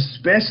it,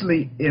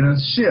 especially in a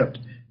shift.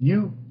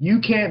 You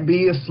can't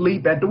be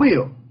asleep at the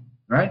wheel,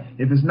 right?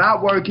 If it's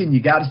not working,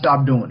 you got to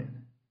stop doing it.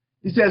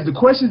 He says the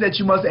questions that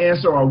you must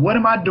answer are, what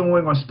am I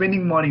doing or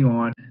spending money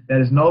on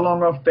that is no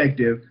longer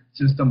effective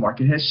since the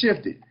market has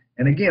shifted?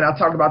 And again, I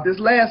talked about this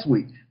last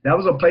week. That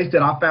was a place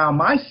that I found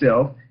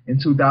myself in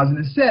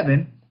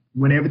 2007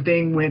 when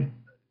everything went.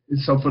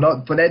 So for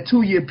that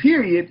 2-year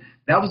period,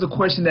 that was a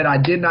question that I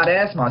did not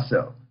ask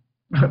myself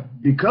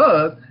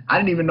because I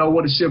didn't even know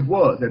what a shift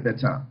was at that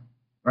time,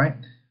 right?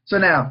 So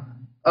now,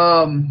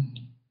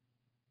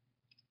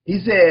 he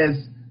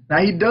says, now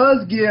he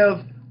does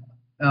give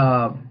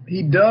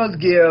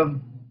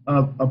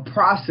a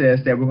process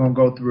that we're going to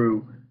go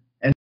through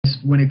as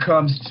when it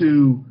comes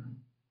to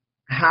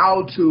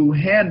how to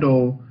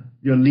handle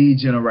your lead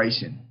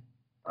generation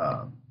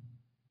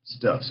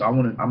stuff. So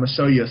I'm going to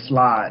show you a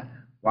slide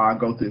while I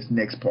go through this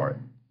next part.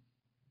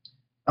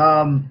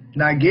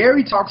 Now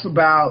Gary talks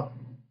about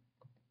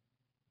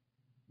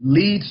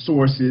lead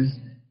sources,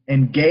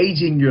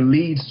 engaging your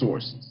lead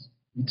sources.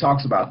 He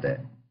talks about that.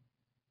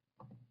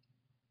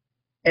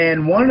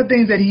 And one of the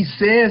things that he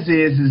says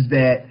is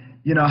that,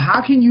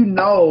 how can you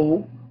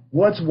know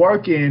what's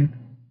working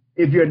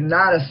if you're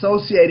not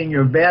associating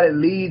your valid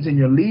leads and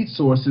your lead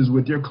sources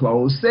with your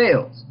closed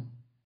sales?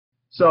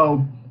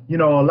 So, a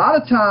lot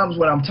of times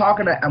when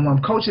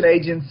I'm coaching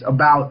agents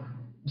about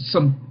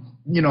some,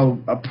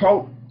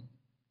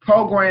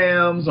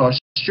 programs or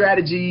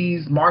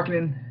strategies,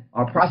 marketing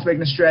or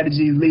prospecting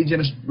strategies, lead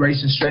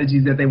generation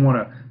strategies that they want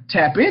to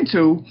tap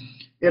into,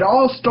 it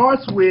all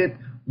starts with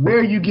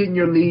where you're getting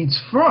your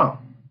leads from,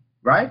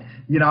 right?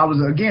 It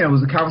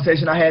was a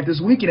conversation I had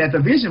this weekend at the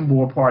vision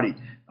board party.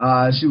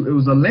 It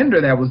was a lender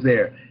that was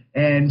there,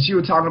 and she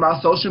was talking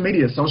about social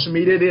media this, social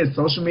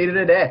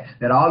media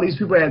that all these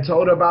people had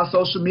told her about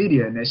social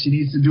media and that she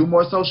needs to do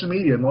more social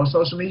media. And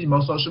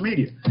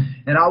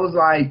I was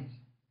like,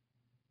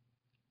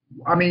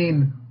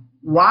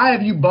 why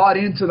have you bought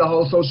into the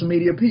whole social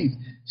media piece?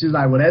 She's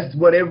like, well, that's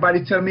what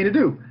everybody's telling me to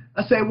do.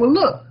 I say, well,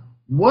 look,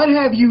 what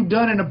have you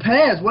done in the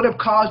past? What have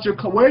caused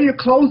where are your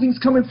closings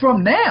coming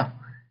from now?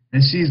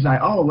 And she's like,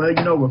 oh, well,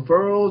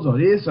 referrals or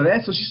this or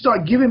that. So she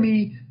started giving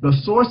me the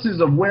sources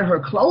of where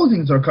her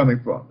closings are coming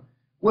from.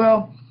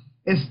 Well,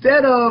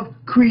 instead of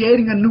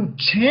creating a new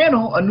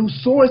channel, a new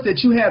source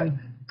that you have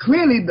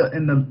clearly,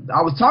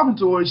 I was talking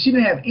to her, she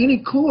didn't have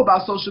any clue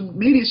about social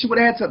media. She would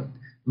have had to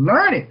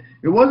learn it.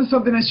 It wasn't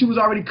something that she was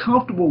already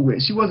comfortable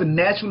with. She wasn't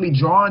naturally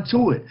drawn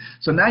to it.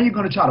 So now you're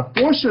going to try to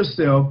force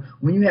yourself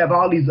when you have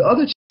all these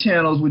other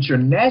channels which you're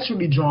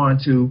naturally drawn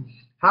to.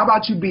 How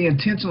about you be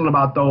intentional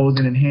about those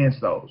and enhance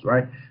those,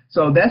 right?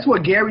 So that's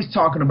what Gary's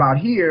talking about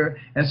here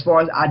as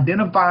far as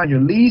identifying your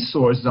lead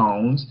source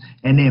zones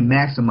and then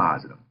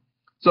maximizing them.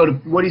 So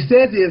what he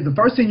says is the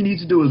first thing you need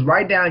to do is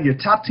write down your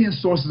top 10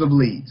 sources of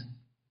leads.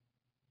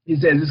 He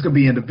says this could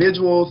be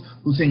individuals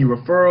who send you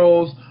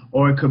referrals,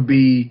 or it could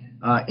be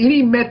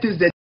any methods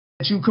that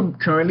you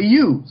currently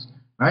use,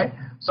 right?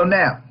 So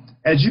now,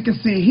 as you can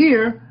see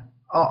here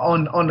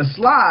on the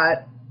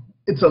slide,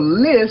 it's a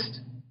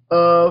list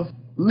of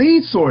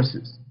lead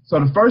sources. So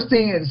the first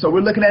thing is, so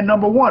we're looking at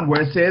number 1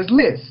 where it says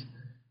list,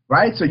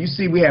 right? So you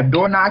see we have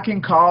door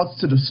knocking, calls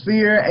to the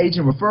sphere,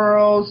 agent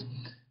referrals.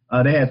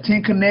 They have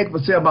 10 Connect for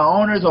sale by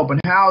owners, open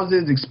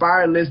houses,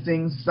 expired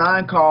listings,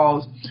 signed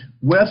calls,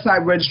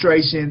 website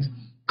registrations,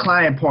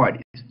 client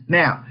parties.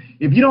 Now,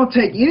 if you don't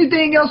take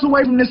anything else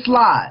away from this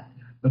slide,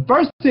 The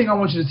first thing I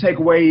want you to take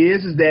away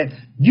is that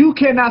you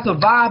cannot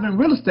survive in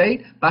real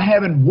estate by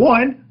having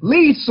one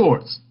lead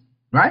source,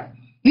 right?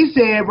 He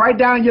said write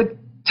down your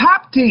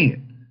top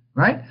 10,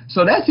 right?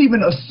 So that's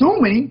even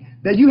assuming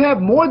that you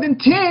have more than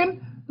 10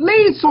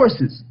 lead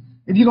sources.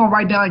 If you're going to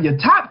write down your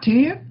top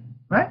 10,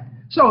 right?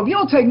 So if you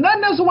don't take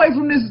nothing else away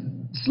from this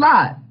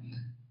slide,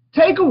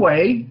 take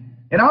away,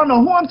 and I don't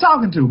know who I'm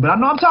talking to, but I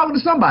know I'm talking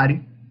to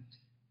somebody,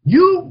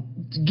 you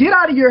get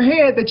out of your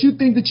head that you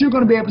think that you're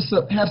going to be able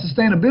to have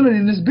sustainability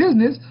in this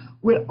business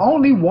with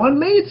only one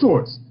lead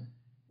source.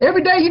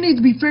 Every day you need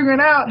to be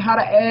figuring out how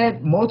to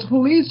add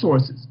multiple lead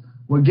sources.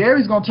 What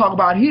Gary's going to talk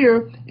about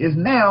here is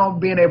now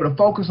being able to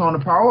focus on the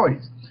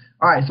priorities.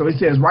 All right, so he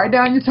says write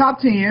down your top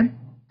 10.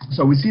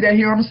 So we see that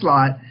here on the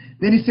slide.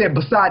 Then he said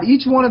beside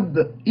each one,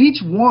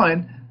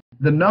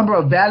 the number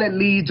of valid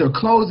leads or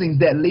closings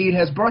that lead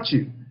has brought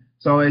you.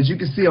 So as you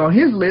can see on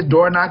his list,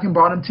 door knocking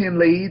brought him 10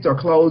 leads or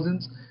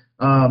closings.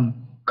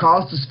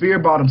 Calls to Sphere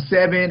bought him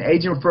 7.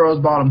 Agent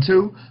referrals bought him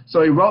 2.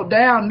 So he wrote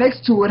down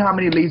next to it how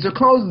many leads or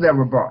closings that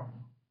were brought.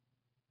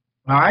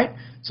 All right.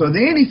 So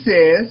then he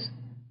says,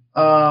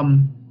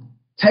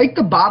 take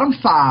the bottom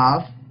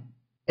 5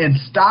 and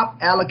stop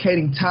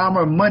allocating time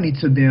or money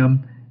to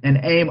them and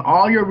aim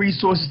all your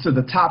resources to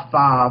the top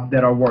 5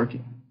 that are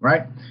working.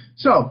 Right.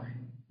 So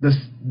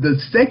the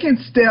second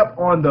step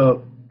on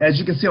the, as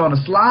you can see on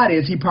the slide,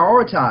 is he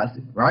prioritized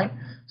it. Right.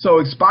 So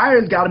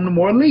expires got him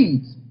more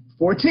leads.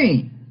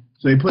 14.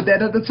 So he put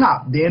that at the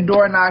top. Then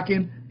door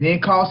knocking, then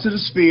calls to the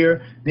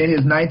Sphere, then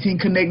his 19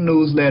 Connect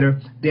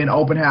newsletter, then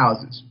open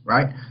houses,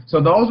 right?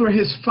 So those were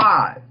his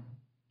 5.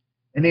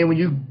 And then when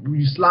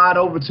you slide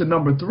over to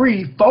number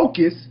 3,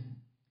 focus,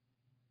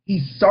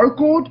 he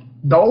circled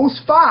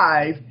those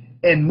 5,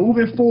 and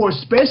moving forward,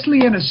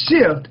 especially in a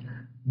shift,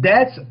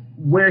 that's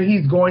where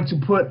he's going to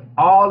put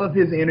all of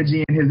his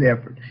energy and his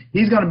effort.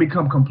 He's going to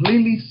become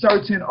completely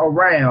certain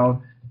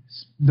around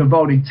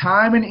devoting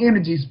time and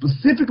energy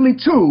specifically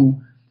to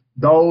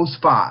those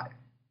 5,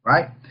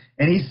 right?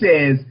 And he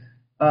says,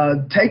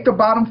 take the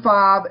bottom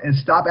 5 and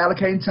stop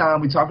allocating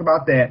time. We talked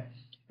about that.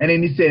 And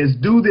then he says,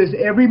 do this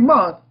every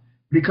month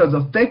because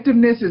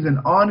effectiveness is an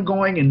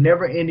ongoing and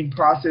never-ending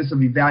process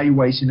of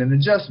evaluation and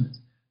adjustments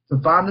to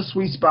find the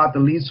sweet spot, the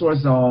lead source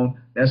zone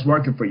that's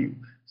working for you.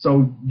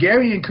 So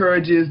Gary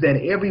encourages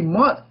that every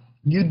month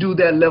you do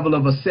that level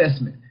of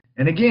assessment.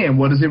 And again,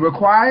 what does it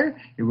require?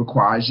 It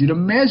requires you to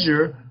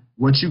measure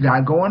what you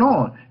got going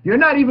on. You're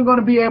not even going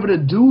to be able to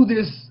do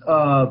this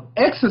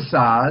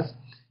exercise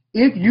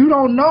if you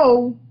don't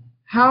know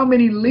how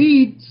many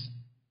leads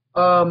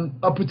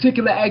a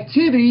particular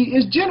activity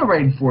is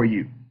generating for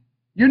you.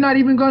 You're not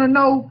even going to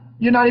know,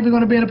 you're not even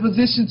going to be in a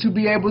position to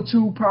be able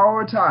to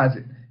prioritize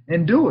it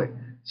and do it.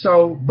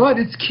 So, but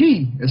it's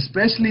key,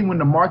 especially when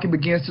the market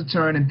begins to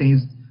turn and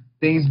things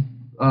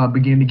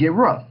begin to get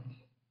rough.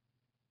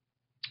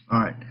 All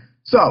right.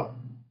 So,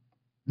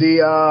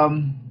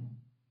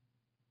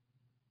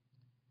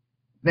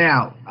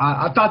 now,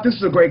 I thought this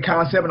was a great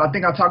concept, and I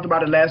think I talked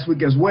about it last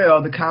week as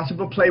well, the concept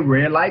of play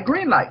red light,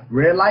 green light.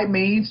 Red light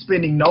means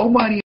spending no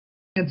money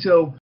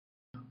until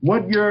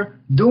what you're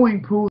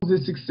doing proves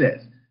its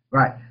success,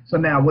 right? So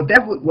now what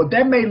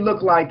that may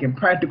look like in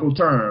practical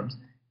terms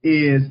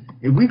is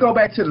if we go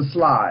back to the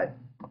slide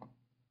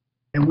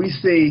and we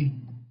see,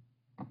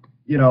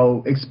 you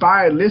know,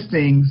 expired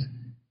listings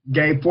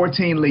gave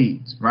 14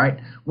 leads, right?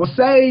 Well,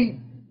 say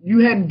you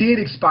hadn't did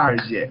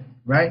expires yet,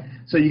 right?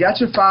 So you got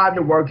your 5,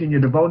 you're working,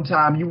 you're devoting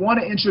time, you want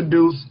to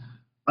introduce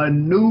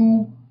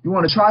you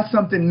want to try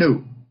something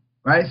new,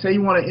 right? Say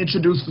you want to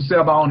introduce for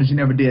sale by owners, you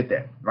never did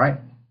that, right?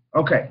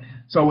 Okay,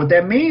 so what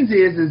that means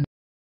is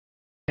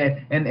that,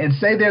 and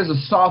say there's a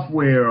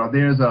software or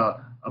there's a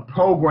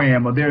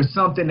program or there's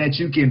something that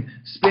you can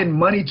spend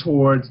money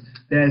towards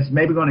that's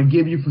maybe going to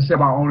give you for sale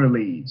by owner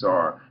leads,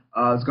 or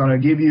it's going to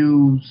give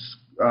you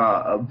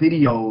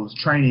videos,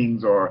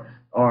 trainings, or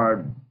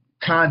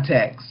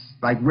contacts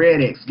like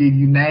RedX, give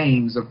you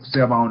names of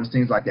sale by owners,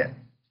 things like that.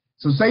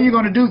 So say you're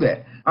going to do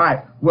that. All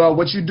right. Well,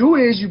 what you do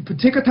is you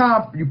pick a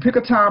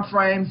time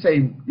frame,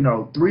 say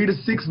 3 to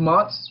 6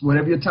 months,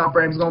 whatever your time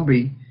frame is going to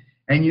be,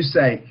 and you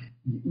say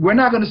we're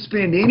not going to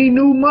spend any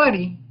new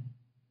money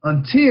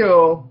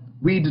until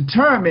we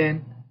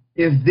determine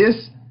if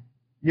this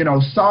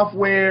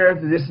software,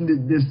 this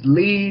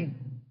lead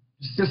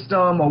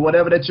system or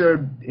whatever that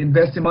you're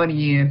investing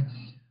money in,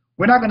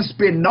 we're not going to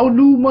spend no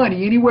new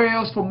money anywhere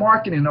else for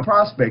marketing or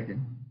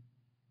prospecting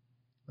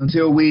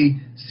until we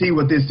see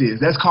what this is.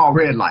 That's called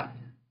red light,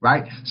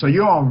 right? So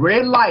you're on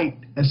red light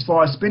as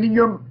far as spending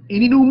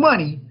any new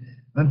money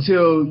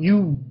until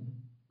you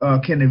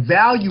can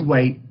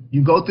evaluate.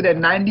 You go through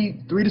that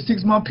 3 to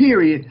 6 month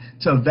period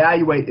to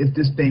evaluate if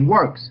this thing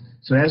works.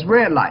 So that's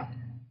red light.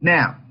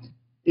 Now,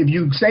 if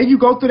you say you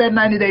go through that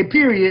 90-day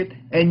period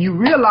and you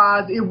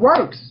realize it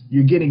works,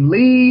 you're getting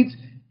leads,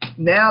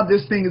 now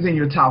this thing is in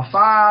your top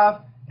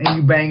 5 and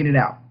you banging it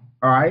out.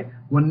 All right.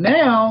 Well,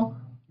 now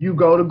you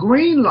go to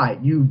green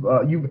light. You've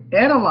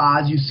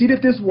analyzed, you see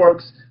that this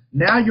works.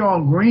 Now you're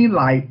on green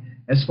light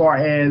as far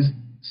as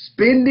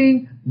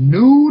spending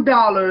new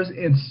dollars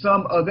in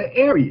some other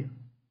area.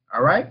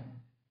 All right?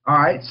 All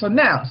right, so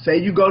now, say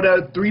you go to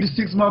a 3 to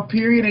 6 month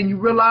period and you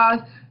realize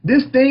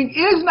this thing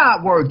is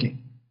not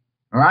working.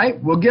 All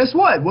right, well, guess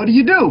what? What do?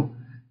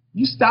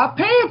 You stop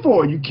paying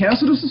for it. You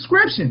cancel the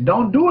subscription.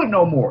 Don't do it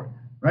no more,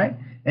 right?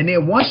 And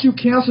then once you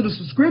cancel the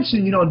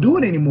subscription, you don't do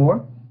it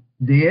anymore,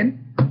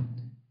 then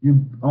you're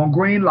on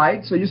green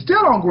light. So you're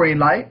still on green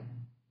light,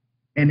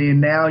 and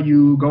then now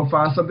you go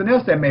find something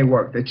else that may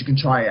work that you can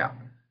try out.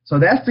 So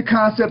that's the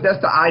concept.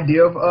 That's the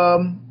idea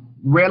of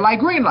red light,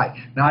 green light.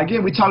 Now,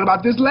 again, we talked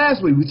about this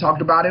last week. We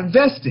talked about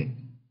investing,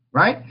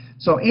 right?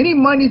 So any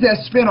money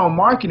that's spent on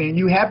marketing,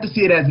 you have to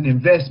see it as an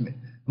investment.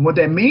 And what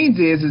that means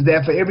is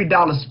that for every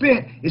dollar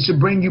spent, it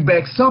should bring you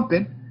back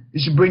something.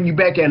 It should bring you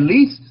back at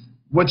least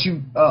what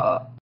you,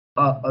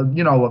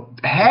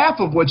 half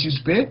of what you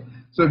spent.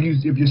 So if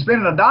you're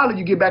spending $1,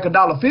 you get back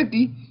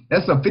 $1.50.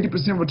 That's a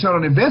 50% return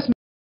on investment.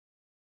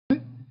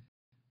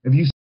 If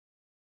you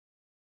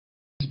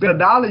spend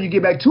 $1, you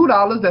get back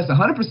 $2. That's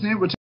 100%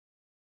 return on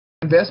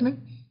investment,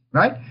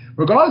 right?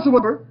 Regardless of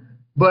whatever.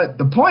 But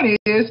the point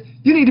is,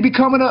 you need to be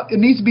coming up. It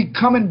needs to be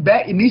coming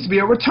back. It needs to be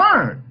a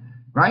return,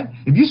 right?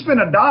 If you spend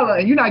 $1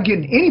 and you're not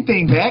getting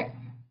anything back,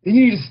 then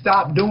you need to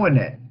stop doing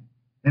that.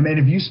 And then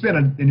if you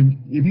spend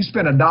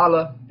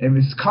 $1 and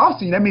it's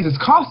costing you, that means it's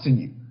costing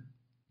you.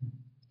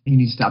 You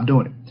need to stop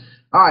doing it.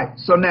 All right.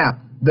 So now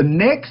the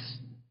next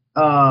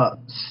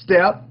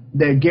step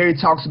that Gary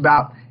talks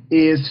about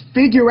is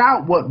figure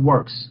out what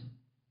works.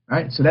 All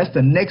right. So that's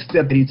the next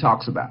step that he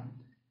talks about.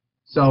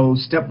 So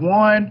step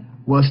 1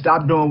 was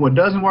stop doing what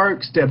doesn't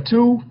work. Step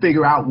 2,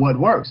 figure out what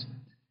works.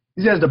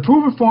 He says the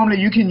proven formula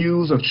you can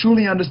use of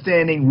truly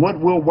understanding what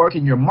will work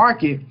in your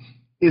market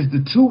is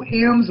the 2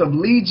 M's of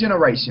lead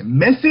generation: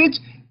 message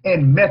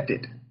and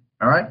method.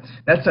 All right.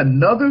 That's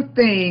another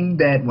thing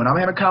that when I'm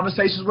having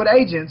conversations with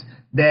agents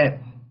that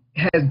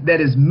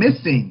is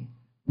missing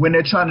when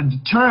they're trying to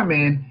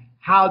determine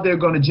how they're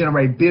going to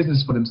generate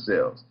business for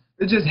themselves.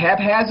 They're just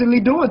haphazardly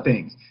doing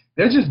things.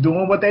 They're just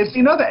doing what they've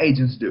seen other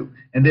agents do.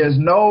 And there's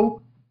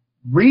no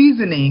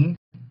reasoning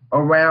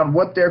around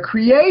what they're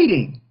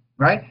creating,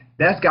 right?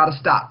 That's got to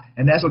stop.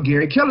 And that's what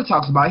Gary Keller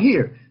talks about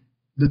here.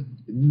 The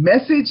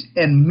message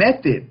and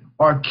method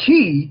are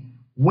key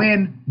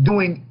when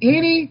doing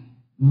any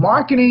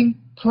marketing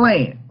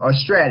plan or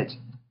strategy,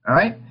 all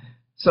right?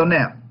 So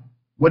now,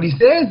 what he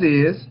says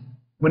is,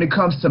 when it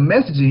comes to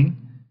messaging,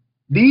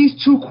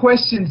 these 2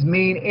 questions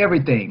mean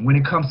everything when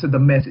it comes to the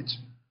message.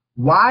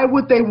 Why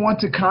would they want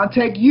to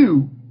contact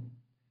you,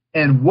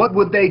 and what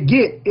would they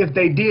get if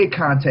they did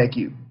contact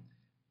you?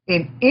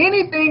 In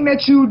anything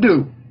that you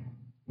do,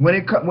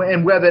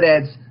 and whether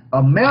that's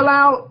a mail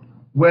out,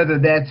 whether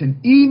that's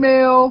an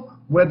email,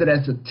 whether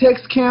that's a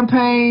text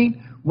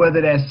campaign,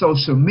 whether that's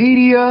social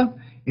media,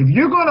 if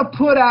you're going to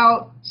put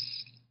out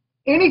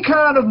any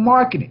kind of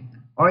marketing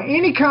or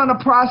any kind of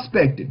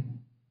prospecting,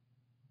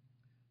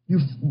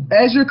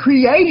 as you're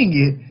creating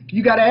it,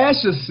 you got to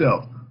ask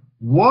yourself,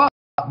 why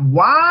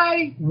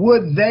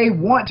would they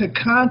want to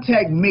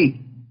contact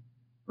me,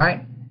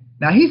 right?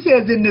 Now, he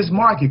says in this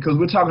market because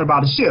we're talking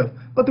about a shift,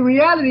 but the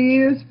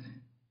reality is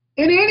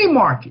in any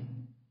market,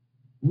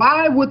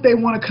 why would they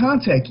want to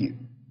contact you,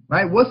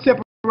 right? What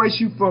separates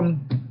you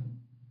from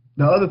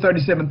the other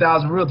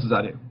 37,000 realtors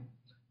out there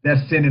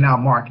that's sending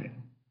out marketing,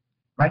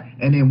 right?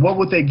 And then what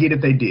would they get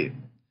if they did?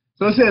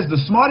 So it says the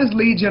smartest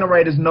lead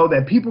generators know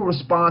that people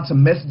respond to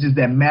messages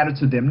that matter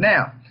to them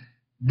now.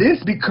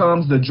 This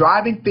becomes the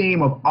driving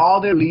theme of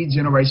all their lead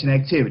generation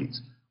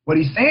activities. What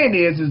he's saying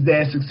is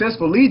that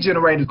successful lead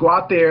generators go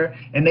out there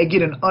and they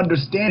get an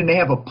understanding, they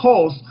have a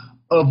pulse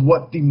of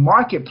what the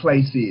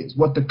marketplace is,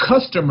 what the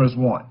customers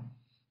want.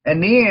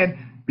 And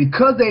then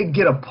because they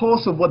get a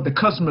pulse of what the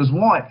customers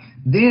want,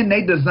 then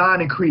they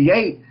design and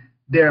create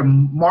their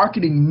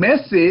marketing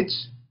message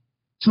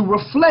to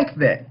reflect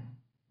that,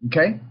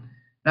 okay?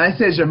 Now it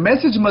says your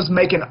message must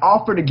make an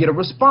offer to get a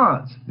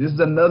response. This is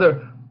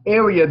another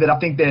area that I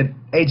think that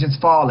agents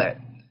fall at,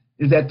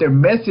 is that their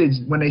message,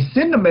 when they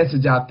send a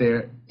message out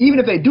there, even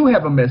if they do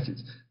have a message,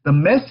 the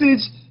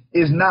message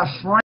is not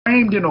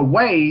framed in a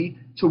way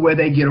to where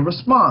they get a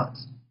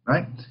response,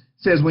 right? It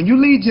says when you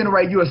lead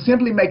generate, you are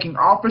simply making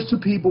offers to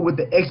people with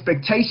the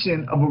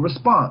expectation of a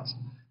response.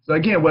 So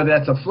again, whether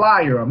that's a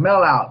flyer, a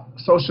mail out,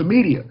 social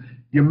media,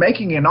 you're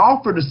making an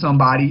offer to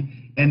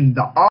somebody and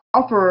the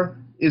offer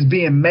is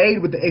being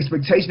made with the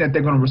expectation that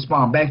they're going to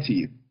respond back to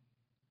you.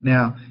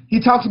 Now,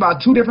 he talks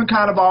about 2 different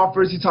kind of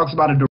offers. He talks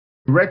about a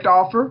direct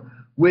offer,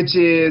 which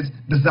is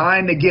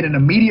designed to get an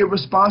immediate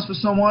response for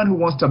someone who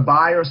wants to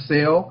buy or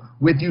sell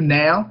with you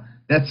now.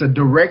 That's a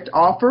direct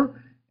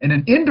offer. And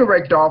an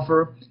indirect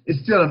offer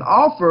is still an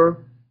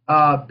offer.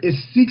 It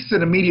seeks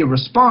an immediate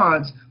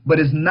response, but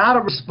it's not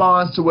a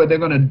response to where they're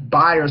going to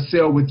buy or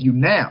sell with you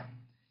now.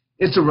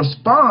 It's a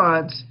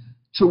response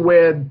to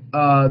where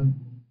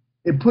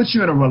it puts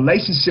you in a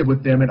relationship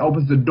with them and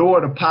opens the door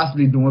to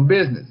possibly doing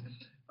business.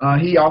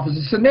 He offers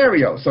a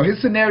scenario. So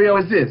his scenario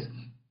is this.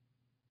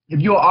 If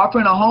you're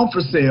offering a home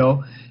for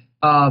sale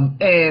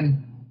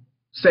and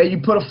say you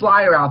put a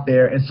flyer out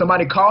there and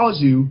somebody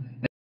calls you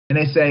and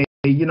they say,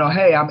 you know,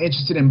 hey, I'm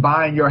interested in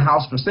buying your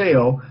house for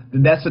sale,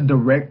 then that's a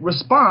direct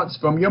response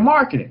from your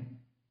marketing.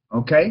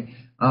 Okay?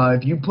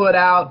 If you put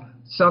out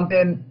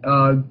something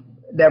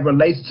that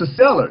relates to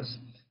sellers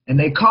and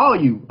they call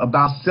you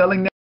about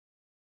selling their,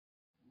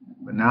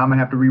 but now I'm going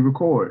to have to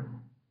re-record.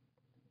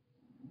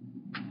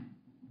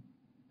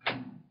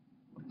 I'm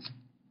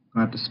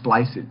going to have to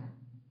splice it.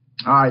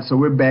 All right, so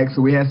we're back.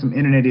 So we had some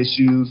internet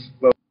issues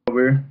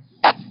over.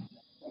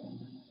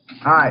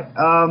 All right.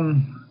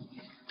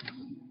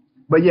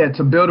 But yeah,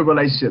 to build a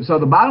relationship. So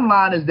the bottom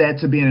line is that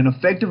to be an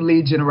effective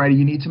lead generator,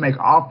 you need to make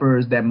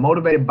offers that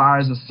motivated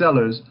buyers or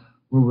sellers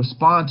will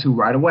respond to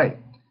right away.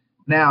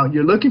 Now,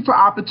 you're looking for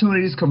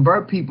opportunities to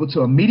convert people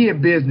to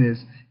immediate business,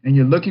 and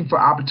you're looking for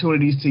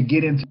opportunities to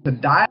get into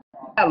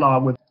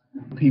dialogue with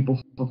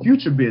people for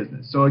future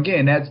business. So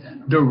again, that's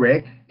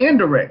direct,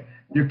 indirect.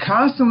 You're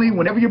constantly,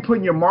 whenever you're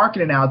putting your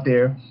marketing out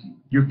there,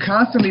 you're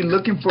constantly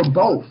looking for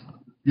both.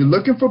 You're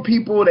looking for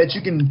people that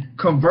you can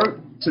convert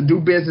to do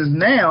business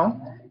now,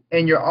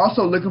 and you're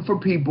also looking for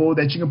people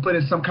that you can put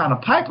in some kind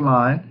of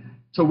pipeline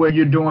to where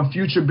you're doing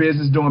future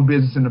business, doing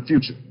business in the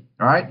future.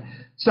 All right?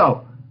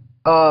 So,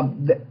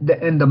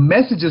 and the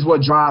message is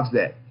what drives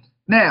that.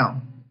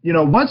 Now, you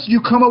know, once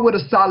you come up with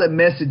a solid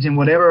message in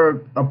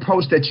whatever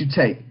approach that you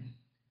take,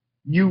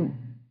 you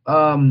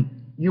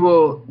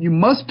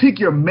must pick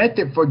your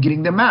method for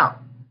getting them out.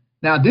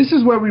 Now, this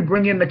is where we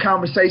bring in the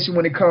conversation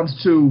when it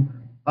comes to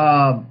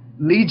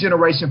lead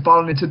generation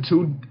falling into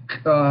two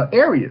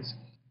areas,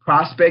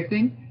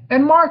 prospecting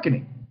and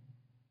marketing.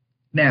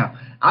 Now,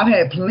 I've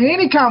had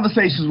plenty of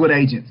conversations with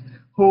agents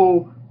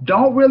who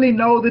don't really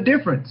know the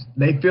difference.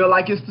 They feel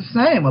like it's the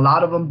same. A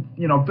lot of them,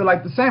 you know, feel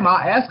like the same. I'll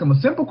ask them a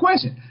simple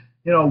question.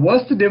 You know,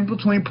 what's the difference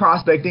between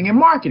prospecting and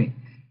marketing?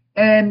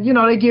 And, you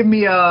know, they give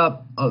me a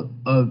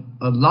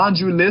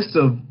laundry list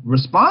of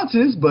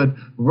responses, but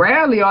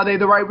rarely are they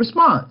the right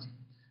response.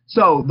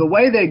 So the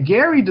way that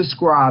Gary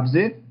describes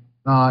it,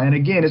 and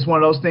again, it's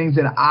one of those things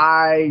that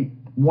I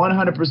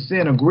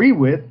 100% agree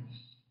with,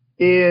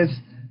 is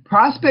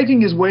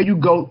prospecting is where you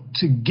go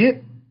to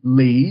get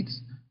leads.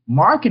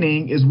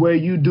 Marketing is where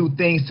you do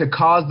things to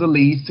cause the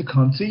leads to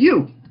come to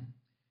you.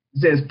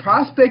 It says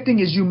prospecting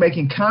is you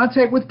making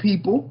contact with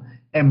people,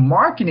 and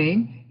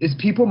marketing is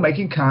people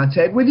making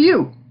contact with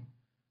you.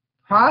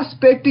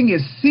 Prospecting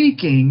is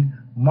seeking,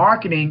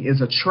 marketing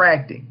is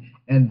attracting.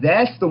 And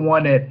that's the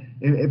one that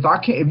if I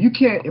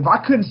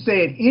couldn't say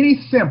it any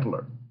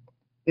simpler,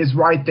 it's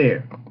right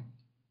there.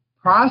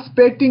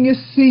 Prospecting is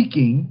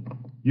seeking.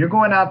 You're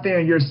going out there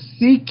and you're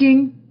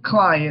seeking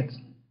clients.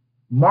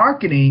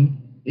 Marketing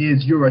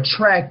is you're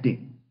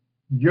attracting.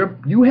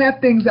 You have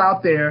things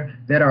out there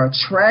that are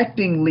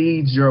attracting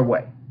leads your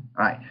way.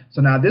 All right.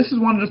 So now this is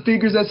one of the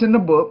figures that's in the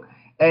book,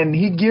 and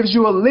he gives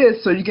you a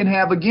list so you can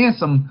have, again,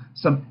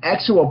 some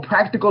actual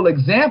practical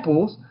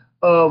examples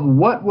of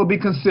what will be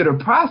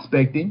considered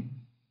prospecting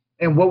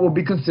and what will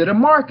be considered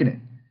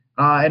marketing.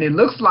 And it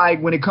looks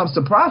like when it comes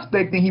to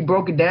prospecting, he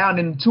broke it down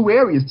in two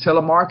areas: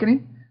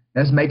 telemarketing,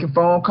 that's making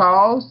phone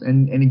calls,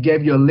 and he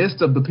gave you a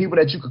list of the people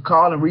that you could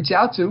call and reach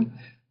out to,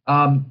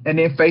 and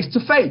then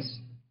face-to-face.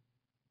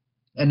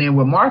 And then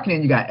with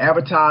marketing, you got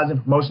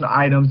advertising, promotional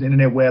items,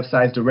 internet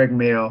websites, direct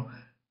mail,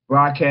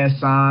 broadcast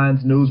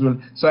signs,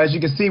 newsreel. So as you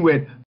can see,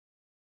 with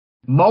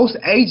most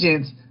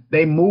agents,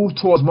 they move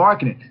towards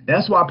marketing.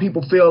 That's why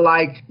people feel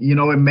like, you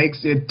know,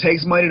 it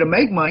takes money to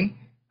make money.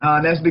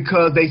 That's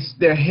because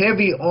they're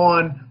heavy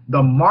on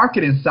the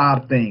marketing side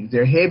of things.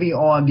 They're heavy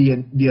on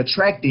the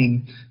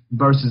attracting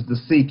versus the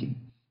seeking.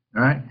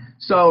 All right.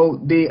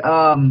 So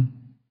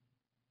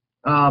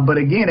but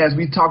again, as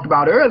we talked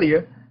about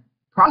earlier,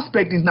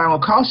 prospecting is not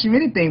going to cost you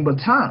anything but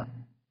time.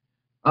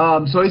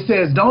 So he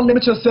says, don't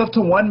limit yourself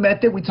to one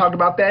method. We talked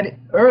about that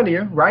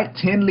earlier, right?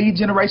 10 lead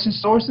generation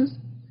sources.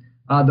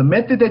 The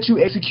method that you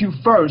execute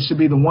first should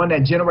be the one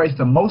that generates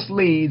the most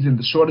leads in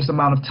the shortest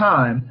amount of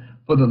time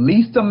for the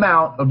least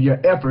amount of your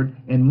effort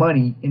and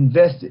money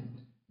invested.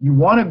 You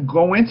want to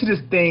go into this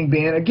thing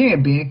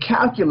being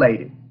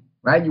calculated,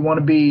 right? You want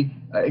to be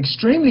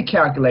extremely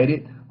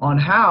calculated on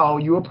how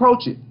you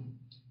approach it.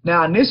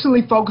 Now,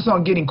 initially focus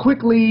on getting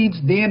quick leads,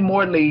 then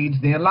more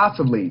leads, then lots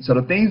of leads. So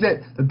the thing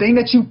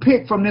that you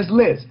pick from this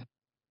list,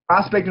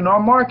 prospecting or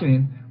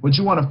marketing, what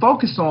you want to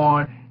focus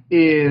on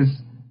is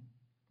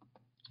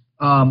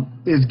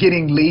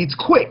getting leads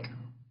quick.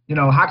 You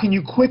know, how can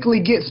you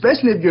quickly get,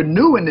 especially if you're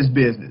new in this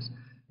business,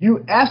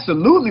 you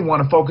absolutely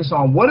want to focus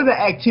on what are the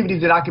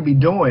activities that I could be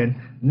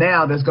doing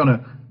now that's going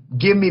to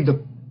give me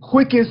the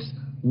quickest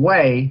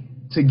way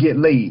to get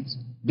leads.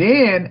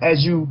 Then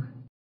as you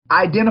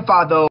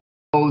identify those,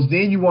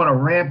 then you want to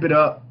ramp it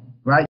up,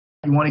 right?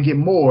 You want to get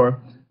more,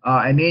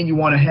 and then you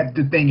want to have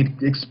the thing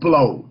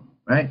explode,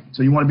 right?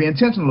 So you want to be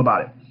intentional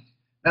about it.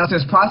 Now,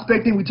 since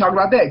prospecting, we talked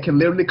about that, it can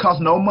literally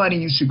cost no money.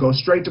 You should go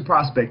straight to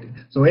prospecting.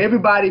 So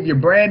everybody, if you're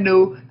brand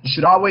new, you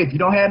should always, if you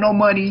don't have no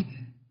money,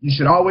 you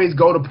should always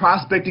go to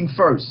prospecting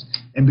first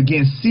and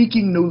begin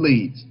seeking new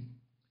leads.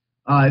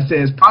 It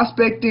says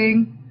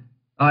prospecting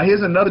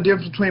Here's another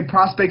difference between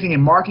prospecting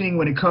and marketing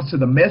when it comes to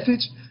the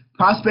message.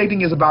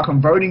 Prospecting is about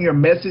converting your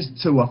message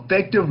to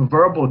effective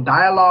verbal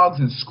dialogues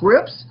and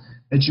scripts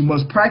that you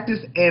must practice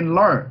and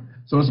learn.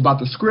 So it's about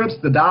the scripts,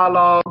 the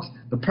dialogues,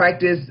 the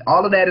practice.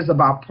 All of that is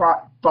about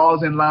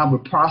falls in line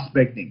with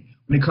prospecting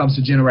when it comes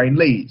to generating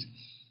leads.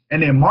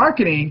 And then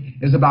marketing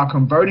is about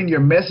converting your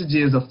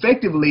messages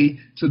effectively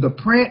to the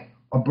print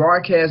or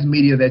broadcast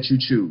media that you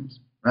choose,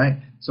 right?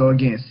 So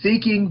again,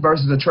 seeking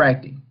versus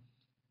attracting.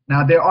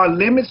 Now, there are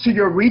limits to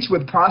your reach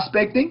with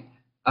prospecting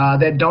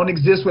that don't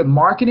exist with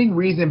marketing.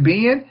 Reason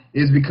being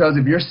is because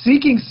if you're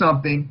seeking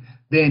something,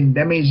 then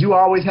that means you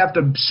always have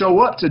to show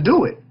up to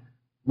do it.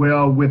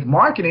 Well, with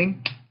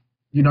marketing,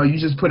 you know, you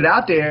just put it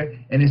out there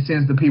and it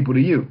sends the people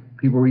to you.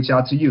 People reach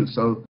out to you.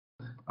 So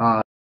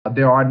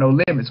there are no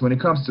limits when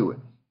it comes to it.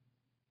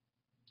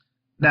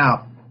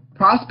 Now,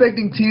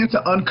 prospecting tends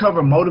to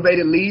uncover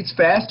motivated leads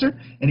faster,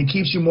 and it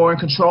keeps you more in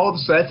control.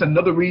 So that's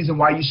another reason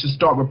why you should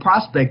start with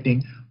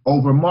prospecting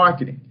over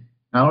marketing.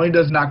 Not only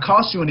does it not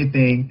cost you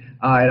anything,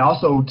 it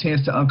also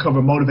tends to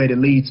uncover motivated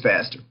leads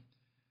faster.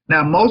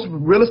 Now, most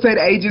real estate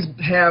agents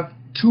have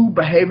two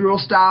behavioral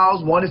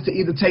styles. One is to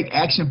either take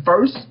action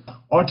first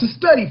or to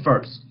study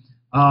first.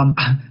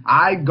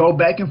 I go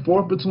back and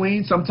forth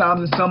between.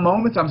 Sometimes in some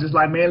moments, I'm just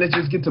like, man, let's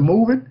just get to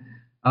moving.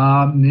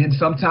 And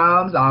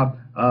sometimes I'm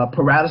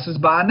paralysis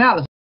by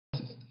analysis.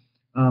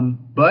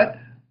 But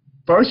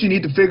first, you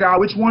need to figure out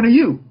which one are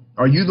you.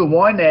 Are you the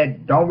one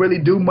that don't really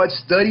do much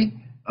study?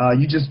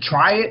 You just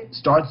try it,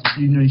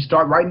 you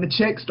start writing the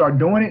check, start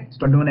doing it,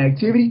 start doing the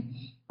activity.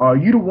 Or are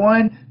you the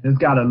one that's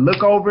got to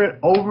look over it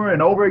over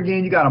and over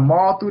again? You got to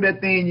maul through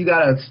that thing. You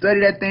got to study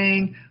that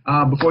thing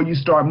before you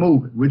start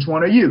moving. Which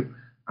one are you?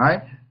 All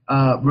right.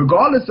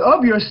 Regardless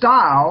of your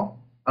style,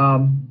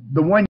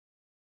 the one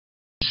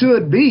you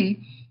should be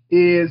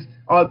is,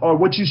 or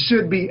what you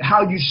should be,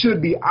 how you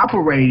should be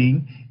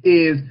operating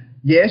is,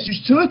 yes, you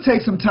should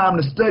take some time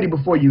to study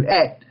before you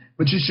act,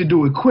 but you should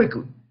do it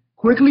quickly.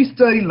 Quickly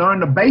study, learn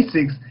the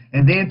basics,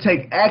 and then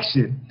take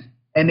action.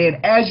 And then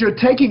as you're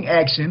taking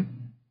action,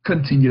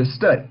 continue to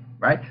study,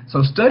 right?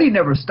 So study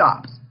never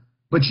stops,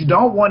 but you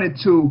don't want it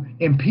to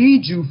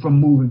impede you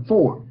from moving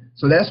forward.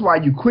 So that's why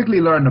you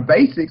quickly learn the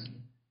basics,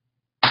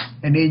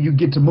 and then you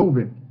get to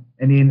moving.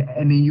 And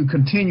then you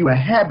continue a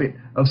habit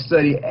of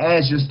study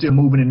as you're still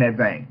moving in that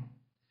vein.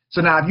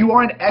 So now if you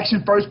are an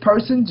action first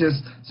person,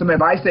 just some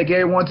advice that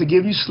Gary wants to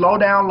give you, slow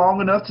down long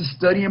enough to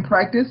study and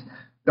practice.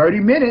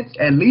 30 minutes,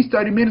 at least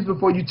 30 minutes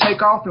before you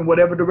take off in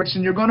whatever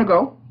direction you're going to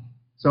go.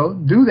 So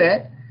do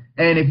that.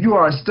 And if you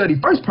are a study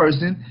first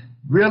person,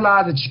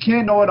 realize that you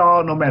can't know it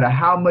all no matter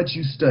how much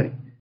you study,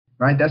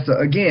 right? That's,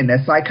 again,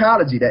 that's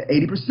psychology, that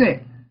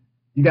 80%.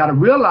 You got to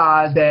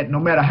realize that no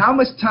matter how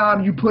much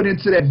time you put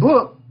into that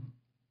book,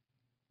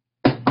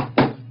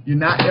 you're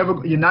not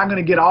going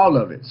to get all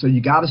of it. So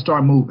you got to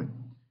start moving,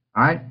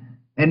 all right?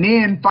 And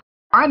then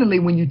finally,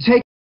 when you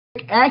take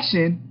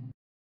action,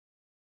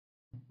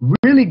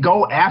 really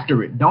go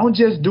after it. Don't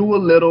just do a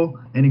little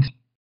and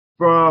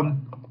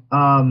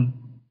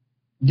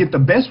get the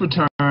best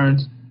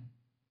returns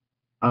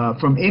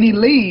from any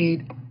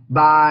lead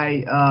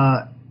by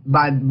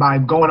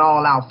going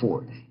all out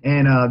for it.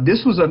 And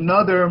this was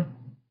another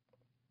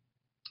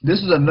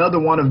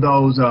one of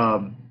those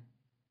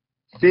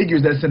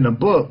figures that's in the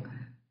book,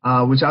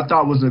 which I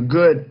thought was a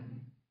good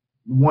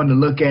one to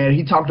look at.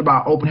 He talked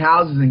about open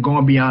houses and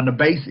going beyond the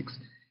basics,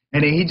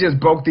 and then he just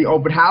broke the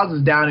open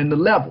houses down into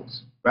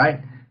levels.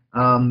 Right?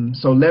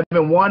 So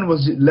level one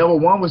was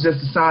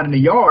just a sign in the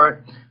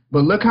yard,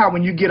 but look how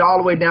when you get all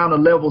the way down to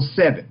level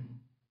 7.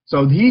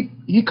 So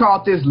he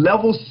called this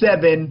level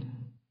 7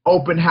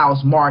 open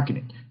house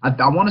marketing.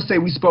 I want to say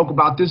we spoke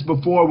about this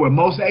before, where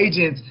most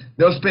agents,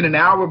 they'll spend an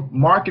hour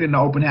marketing the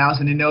open house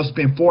and then they'll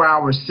spend 4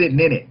 hours sitting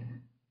in it.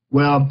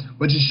 Well,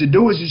 what you should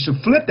do is you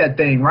should flip that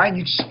thing, right?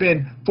 You should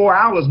spend 4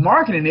 hours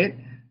marketing it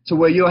to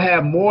where you'll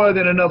have more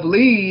than enough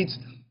leads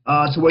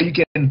to where you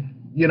can,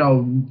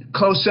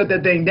 shut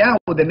that thing down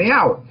within the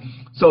hour.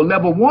 So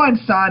level 1,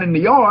 sign in the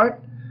yard.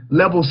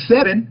 Level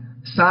 7,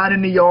 sign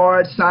in the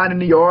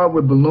yard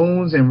with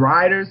balloons and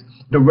riders.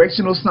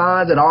 Directional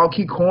signs at all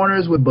key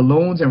corners with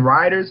balloons and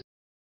riders.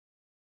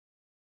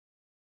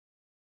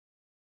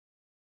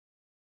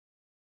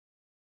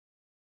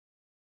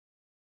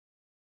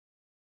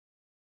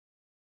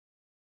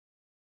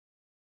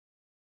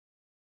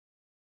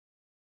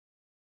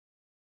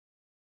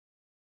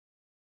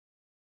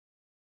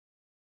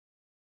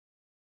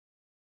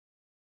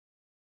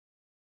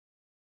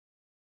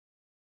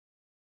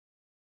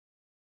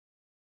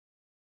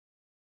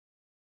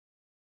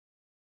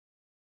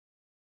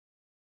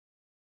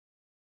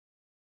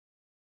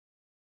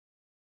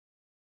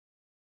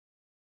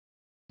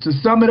 To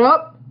sum it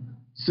up,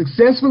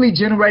 successfully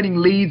generating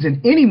leads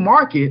in any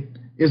market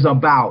is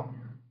about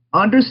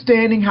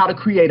understanding how to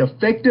create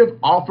effective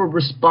offer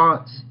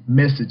response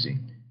messaging,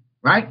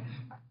 right?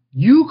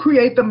 You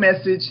create the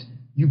message,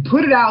 you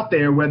put it out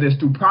there, whether it's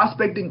through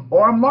prospecting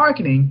or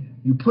marketing,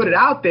 you put it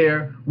out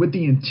there with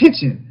the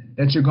intention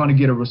that you're going to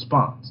get a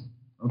response,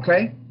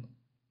 okay?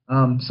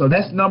 So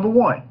that's number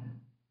one.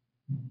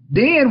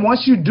 Then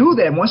once you do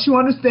that, once you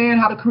understand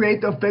how to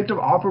create the effective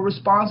offer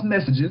response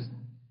messages,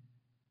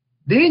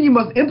 then you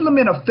must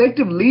implement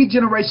effective lead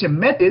generation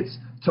methods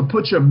to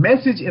put your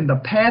message in the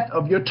path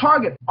of your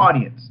target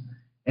audience.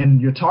 And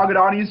your target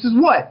audience is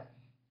what?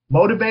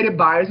 Motivated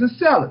buyers and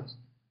sellers.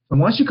 So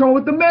once you come up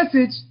with the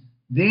message,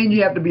 then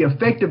you have to be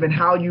effective in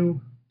how you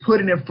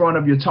put it in front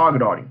of your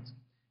target audience.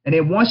 And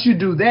then once you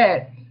do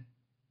that,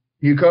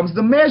 here comes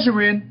the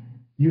measuring.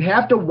 You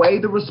have to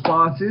weigh the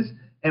responses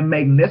and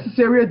make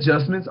necessary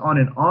adjustments on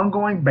an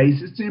ongoing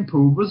basis to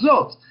improve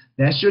results.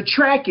 That's your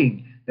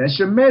tracking. That's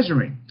your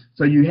measuring.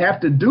 So you have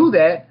to do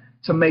that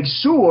to make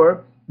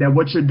sure that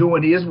what you're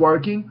doing is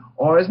working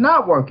or is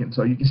not working.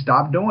 So you can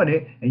stop doing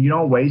it and you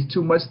don't waste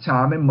too much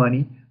time and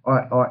money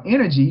or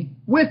energy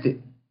with it.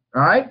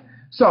 All right?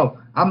 So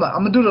I'm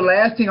going to do the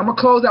last thing. I'm going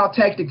to close out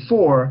tactic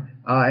 4,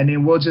 and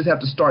then we'll just have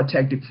to start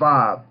tactic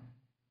 5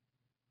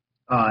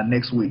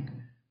 next week.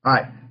 All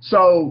right.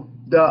 So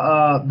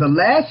the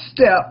last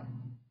step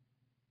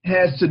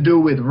has to do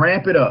with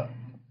ramp it up.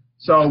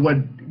 So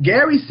what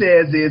Gary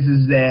says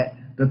is that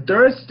the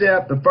third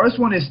step, the first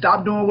one is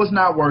stop doing what's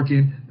not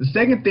working. The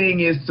second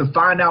thing is to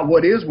find out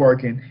what is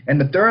working. And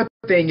the third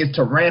thing is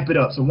to ramp it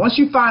up. So once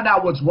you find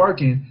out what's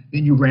working,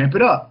 then you ramp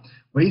it up.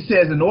 Well, he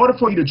says in order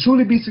for you to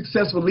truly be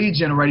successful lead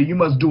generator, you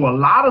must do a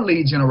lot of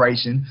lead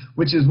generation,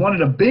 which is one of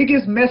the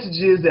biggest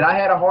messages that I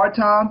had a hard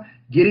time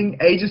getting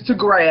agents to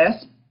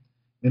grasp.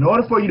 In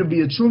order for you to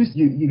be a truly,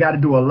 you got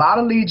to do a lot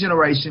of lead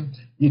generation.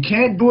 You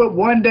can't do it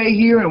one day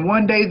here and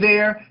one day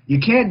there. You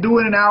can't do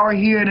it an hour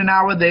here and an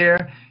hour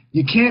there.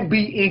 You can't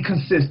be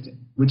inconsistent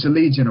with your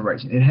lead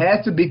generation. It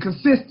has to be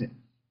consistent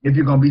if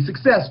you're going to be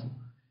successful.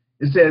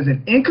 It says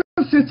an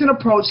inconsistent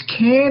approach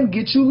can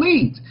get you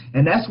leads.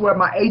 And that's where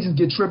my agents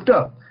get tripped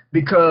up,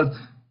 because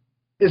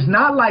it's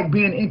not like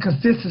being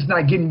inconsistent is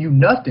not getting you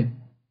nothing.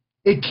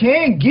 It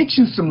can get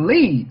you some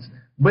leads,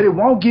 but it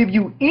won't give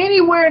you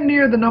anywhere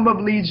near the number of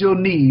leads you'll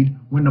need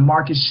when the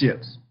market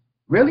shifts.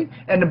 Really?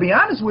 And to be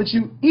honest with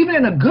you, even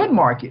in a good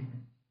market,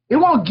 it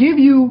won't give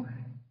you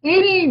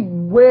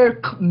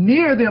anywhere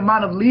near the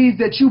amount of leads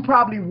that you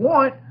probably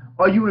want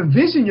or you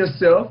envision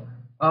yourself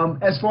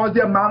as far as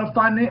the amount of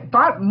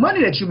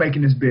money that you make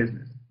in this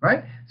business,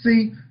 right?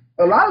 See,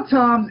 a lot of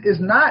times it's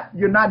not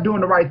you're not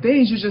doing the right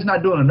things, you're just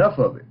not doing enough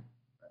of it.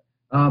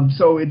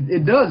 So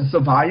it does, it's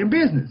a volume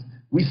business.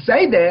 We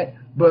say that,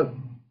 but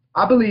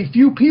I believe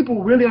few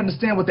people really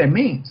understand what that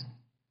means.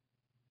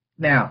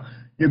 Now,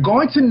 you're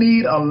going to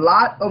need a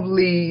lot of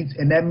leads,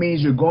 and that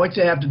means you're going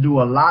to have to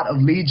do a lot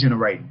of lead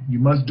generating. You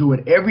must do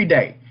it every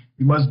day.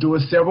 You must do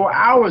it several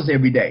hours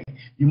every day.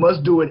 You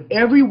must do it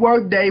every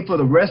work day for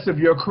the rest of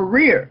your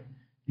career.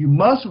 You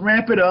must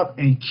ramp it up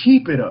and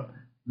keep it up.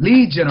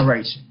 Lead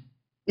generation.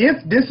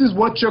 If this is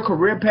what your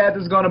career path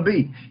is going to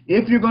be,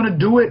 if you're going to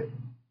do it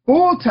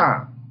full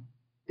time,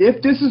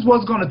 if this is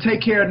what's going to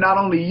take care of not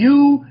only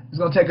you, it's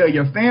going to take care of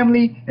your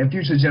family and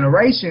future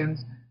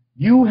generations,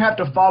 you have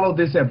to follow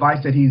this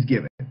advice that he's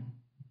given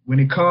when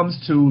it comes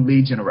to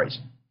lead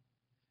generation.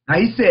 Now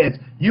he says,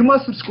 you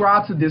must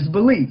subscribe to this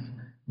belief.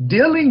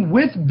 Dealing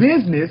with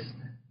business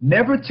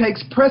never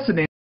takes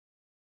precedence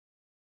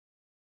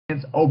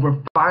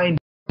over finding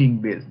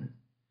business.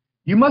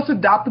 You must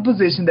adopt the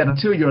position that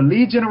until your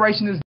lead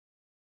generation is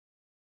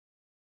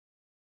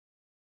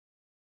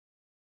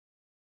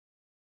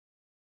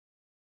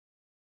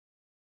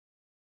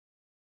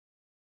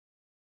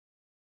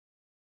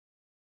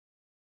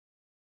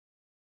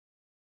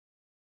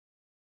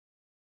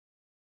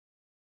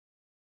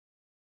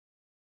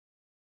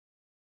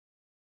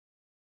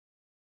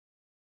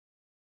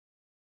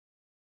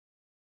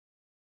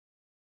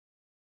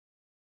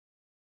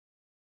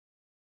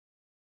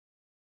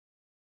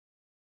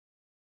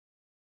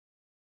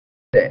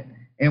that.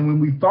 And when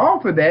we fall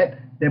for that,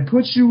 that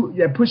puts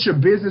your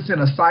business in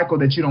a cycle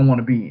that you don't want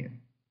to be in.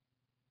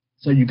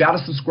 So you got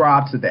to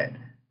subscribe to that.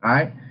 All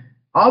right.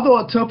 Although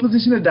a tough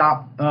position to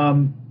adopt,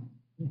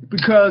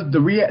 because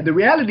the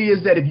reality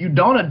is that if you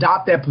don't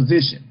adopt that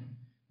position,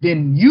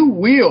 then you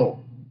will,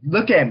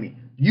 look at me,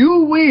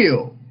 you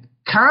will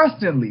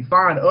constantly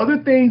find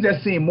other things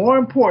that seem more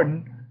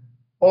important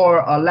or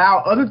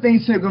allow other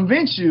things to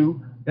convince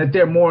you that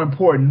they're more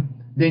important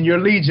than your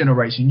lead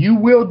generation. You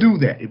will do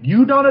that. If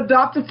you don't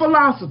adopt the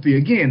philosophy,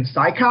 again,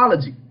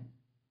 psychology,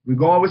 we're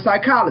going with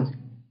psychology.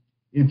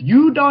 If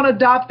you don't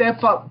adopt that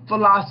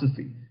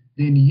philosophy,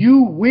 then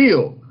you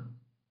will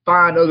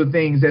find other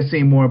things that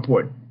seem more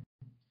important.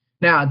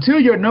 Now, until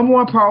your number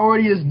one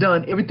priority is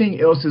done, everything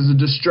else is a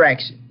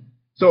distraction.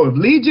 So if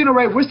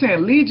we're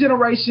saying lead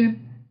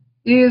generation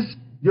is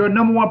your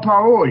number one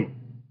priority.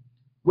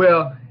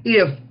 Well,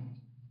 if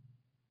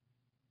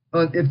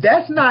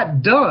that's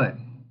not done,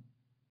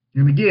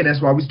 and again, that's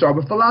why we start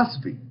with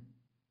philosophy.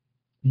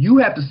 You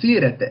have to see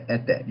it at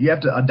that. You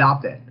have to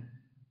adopt that.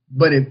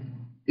 But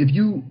if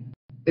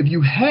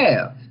you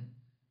have,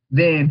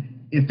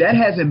 then if that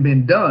hasn't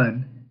been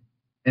done,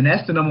 and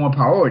that's the number one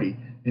priority,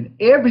 then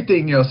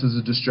everything else is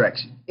a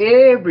distraction.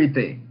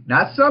 Everything.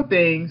 Not some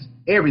things,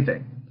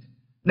 everything.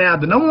 Now,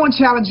 the number one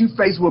challenge you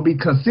face will be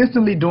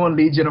consistently doing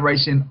lead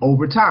generation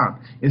over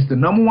time. It's the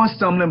number one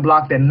stumbling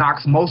block that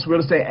knocks most real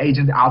estate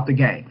agents out the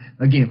game.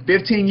 Again,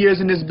 15 years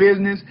in this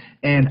business,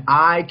 and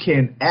I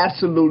can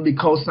absolutely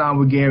co-sign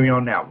with Gary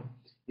on that one.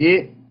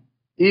 It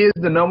is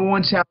the number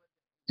one challenge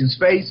agents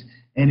face,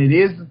 and it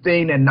is the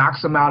thing that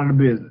knocks them out of the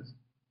business.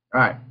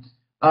 All right.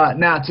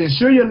 Now, to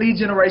ensure your lead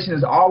generation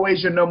is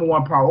always your number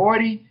one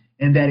priority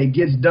and that it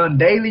gets done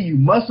daily, you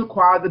must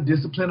acquire the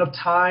discipline of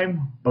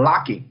time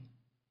blocking.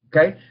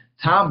 Okay,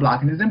 time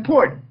blocking is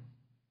important.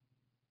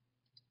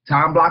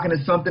 Time blocking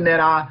is something that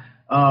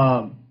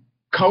I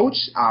coach,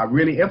 I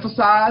really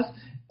emphasize,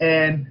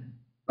 and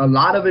a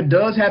lot of it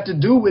does have to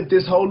do with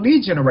this whole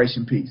lead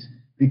generation piece.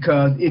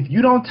 Because if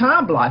you don't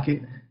time block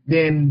it,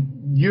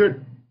 then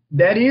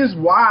that is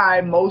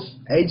why most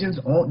agents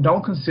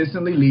don't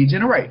consistently lead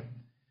generate.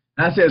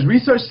 Now it says,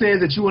 research says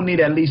that you will need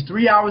at least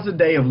 3 hours a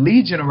day of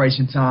lead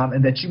generation time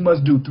and that you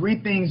must do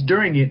 3 things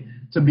during it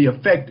to be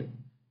effective.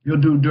 You'll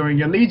do during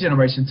your lead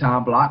generation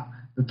time block.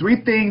 The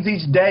 3 things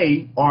each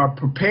day are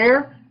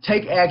prepare,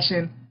 take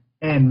action,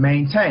 and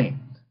maintain.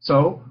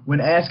 So when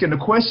asking the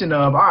question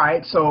of, all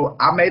right, so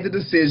I made the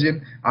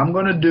decision, I'm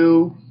going to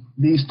do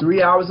these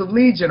 3 hours of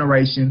lead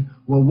generation.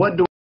 Well, what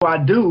do I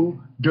do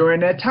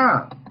during that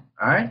time?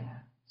 All right.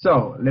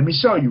 So let me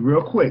show you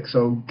real quick.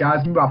 So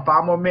guys, give me about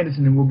 5 more minutes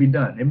and then we'll be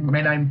done. It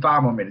may not even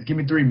 5 more minutes. Give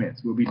me 3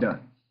 minutes. We'll be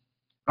done.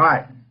 All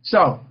right.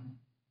 So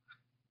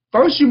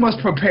first you must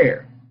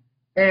prepare.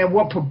 And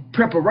what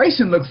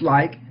preparation looks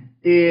like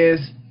is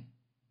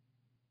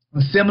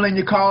assembling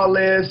your call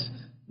list.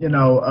 You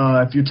know,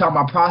 if you're talking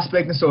about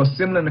prospecting, so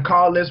assembling the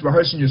call list,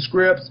 rehearsing your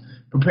scripts,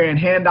 preparing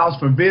handouts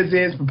for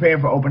visits,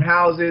 preparing for open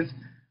houses,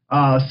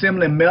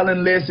 assembling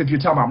mailing lists if you're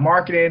talking about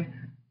marketing,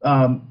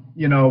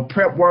 you know,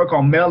 prep work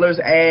on mailers,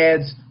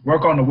 ads,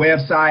 work on the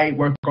website,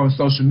 work on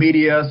social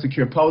media,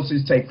 secure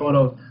postage, take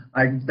photos.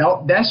 Like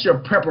that's your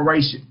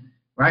preparation.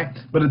 Right?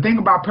 But the thing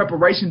about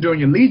preparation during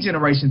your lead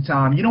generation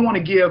time, you don't want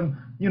to give,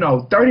 you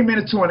know, 30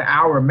 minutes to an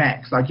hour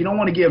max. Like you don't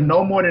want to give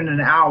no more than an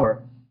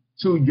hour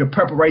to your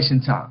preparation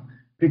time,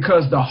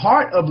 because the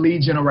heart of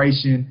lead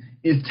generation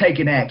is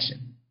taking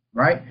action,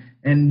 right?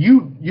 And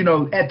you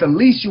know, at the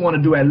least you want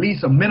to do at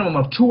least a minimum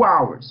of 2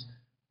 hours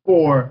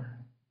for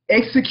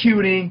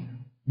executing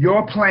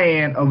your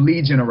plan of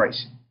lead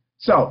generation.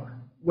 So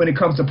when it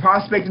comes to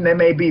prospecting, that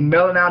may be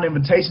mailing out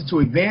invitations to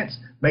events,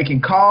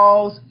 making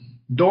calls,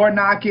 door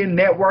knocking,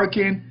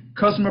 networking,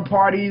 customer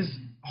parties,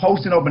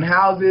 hosting open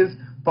houses,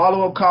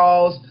 follow-up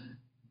calls.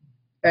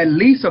 At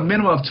least a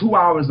minimum of 2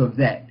 hours of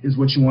that is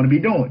what you want to be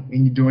doing,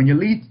 and you're doing your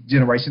lead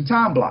generation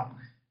time block.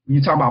 When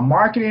you talk about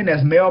marketing,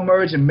 that's mail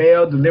merge and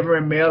mail,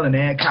 delivering mail and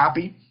ad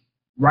copy,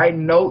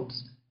 writing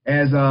notes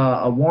as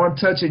a warm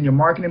touch in your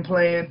marketing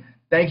plan,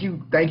 thank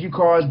you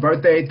cards,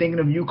 birthday, thinking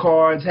of you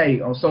cards. Hey,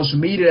 on social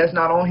media, that's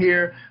not on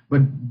here, but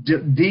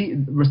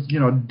you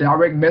know,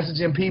 direct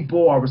messaging people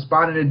or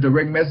responding to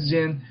direct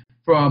messaging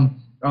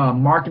from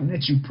marketing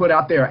that you put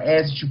out there, or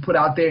ads that you put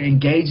out there,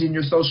 engaging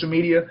your social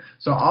media.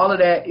 So all of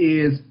that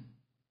is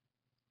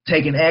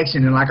taking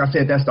action, and like I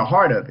said, that's the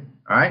heart of it.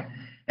 All right,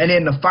 and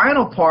then the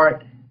final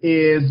part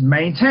is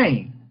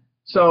maintain.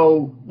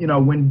 So you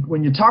know,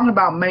 when you're talking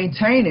about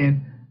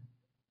maintaining,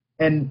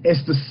 and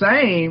it's the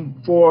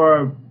same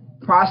for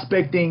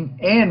prospecting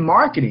and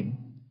marketing.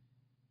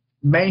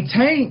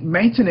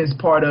 Maintenance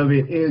part of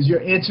it is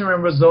you're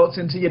entering results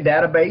into your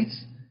database.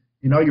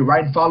 You know, you're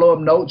writing follow-up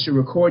notes, you're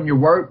recording your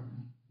work,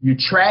 you're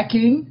track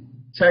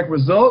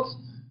results,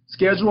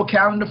 schedule a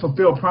calendar,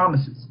 fulfill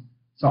promises.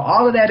 So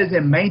all of that is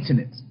in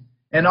maintenance.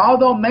 And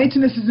although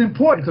maintenance is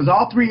important, because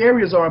all 3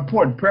 areas are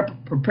important,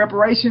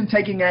 preparation,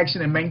 taking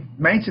action, and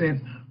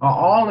maintenance are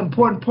all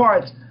important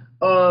parts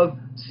of,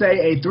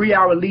 say, a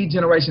 3-hour lead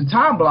generation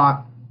time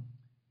block,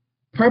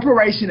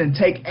 preparation and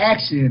take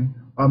action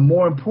are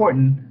more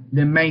important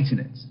than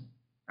maintenance.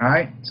 All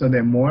right, so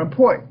they're more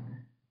important.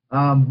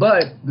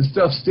 But the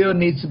stuff still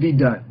needs to be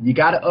done. You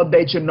got to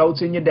update your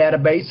notes in your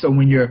database, so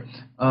when you're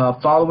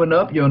following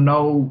up, you'll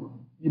know,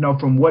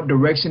 from what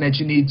direction that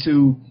you need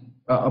to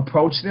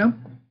approach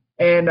them.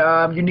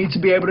 And you need to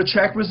be able to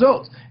track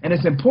results. And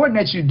it's important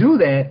that you do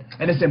that,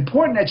 and it's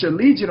important that your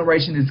lead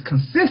generation is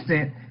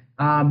consistent,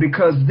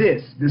 because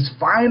this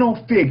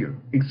final figure,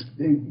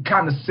 it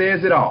kind of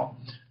says it all.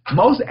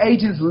 Most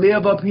agents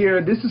live up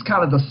here. This is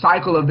kind of the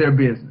cycle of their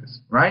business,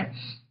 right?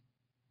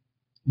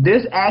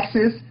 This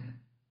axis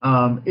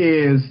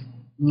is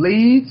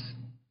leads,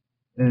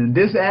 and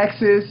this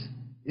axis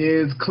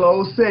is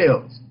closed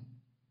sales.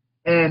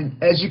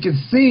 And as you can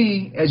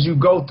see, as you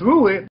go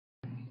through it,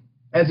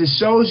 as it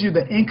shows you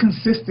the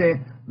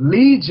inconsistent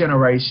lead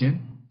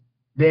generation,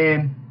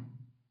 then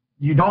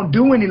you don't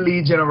do any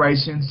lead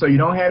generation, so you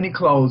don't have any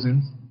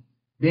closings.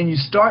 Then you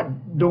start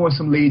doing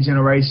some lead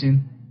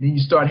generation, then you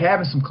start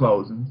having some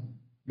closings.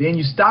 Then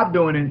you stop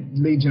doing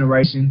lead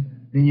generation,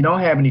 then you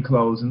don't have any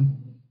closings.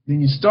 Then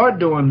you start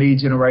doing lead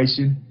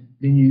generation,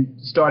 then you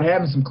start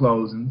having some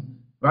closings,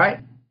 right?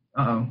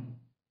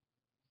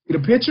 See the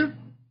picture?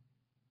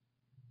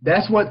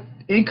 That's what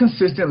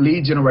inconsistent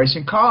lead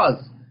generation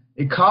causes.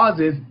 it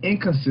causes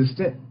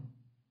inconsistent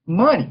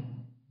money,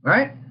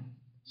 right?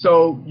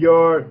 So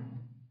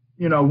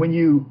when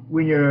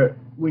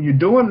you're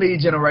doing lead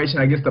generation,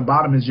 I guess the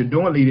bottom is you're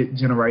doing lead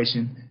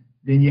generation,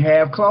 then you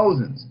have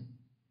closings.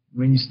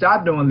 When you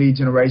stop doing lead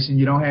generation,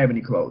 you don't have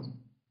any closings.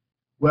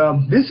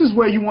 Well, this is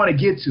where you want to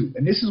get to,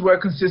 and this is where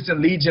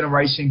consistent lead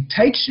generation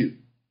takes you.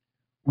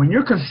 When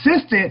you're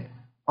consistent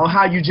on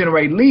how you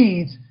generate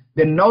leads,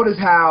 then notice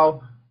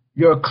how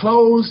your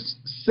closed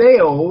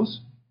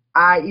sales,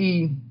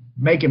 i.e.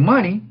 making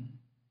money,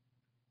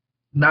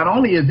 not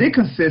only is it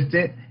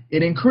consistent,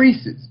 it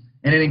increases.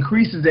 And it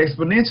increases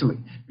exponentially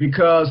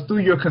because through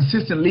your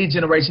consistent lead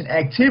generation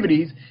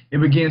activities, it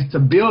begins to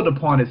build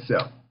upon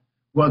itself.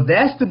 Well,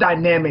 that's the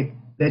dynamic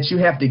that you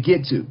have to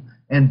get to.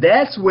 And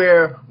that's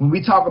where, when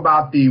we talk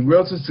about the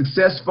Realtor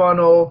Success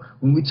Funnel,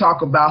 when we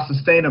talk about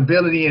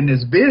sustainability in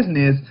this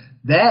business,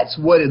 that's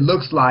what it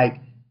looks like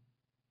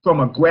from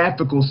a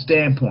graphical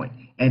standpoint.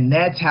 And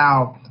that's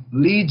how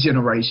lead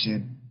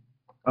generation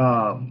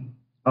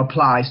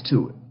applies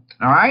to it.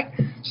 All right?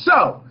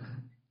 So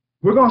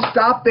we're going to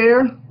stop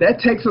there. That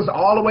takes us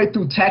all the way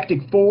through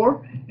Tactic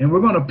 4, and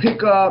we're going to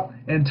pick up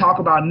and talk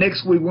about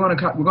next week. We're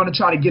going to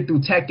try to get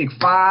through Tactic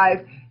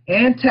 5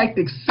 and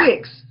Tactic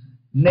 6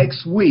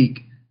 next week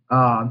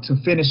to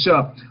finish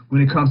up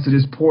when it comes to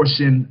this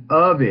portion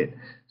of it.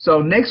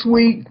 So next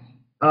week,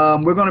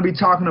 we're going to be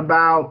talking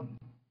about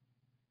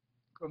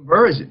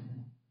conversion,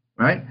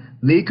 right?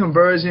 Lead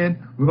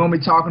conversion. We're going to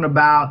be talking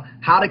about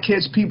how to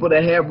catch people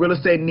that have real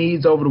estate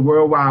needs over the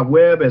World Wide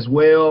Web as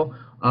well,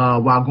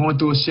 while going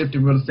through a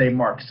shifting real estate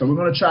market. So we're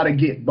going to try to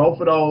get both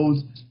of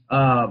those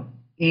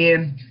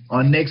in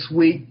on next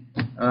week,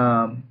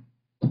 and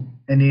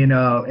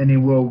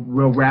then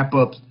we'll wrap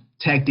up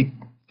Tactic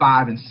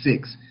 5 and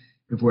 6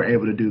 if we're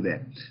able to do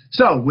that.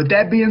 So with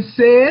that being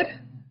said,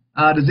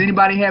 does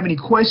anybody have any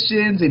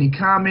questions, any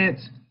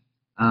comments,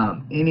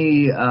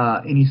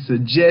 any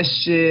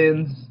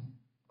suggestions?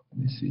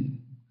 Let me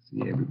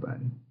see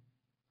everybody.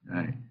 All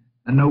right.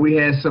 I know we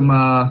had some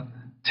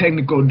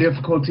technical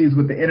difficulties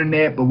with the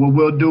internet, but what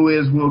we'll do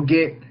is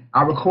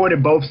I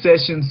recorded both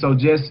sessions, so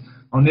just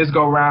on this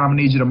go round, I'm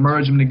gonna need you to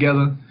merge them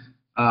together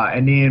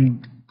and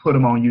then put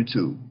them on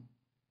YouTube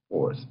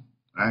for us.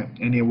 All right,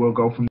 and then we'll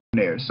go from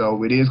there.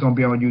 So it is gonna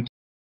be on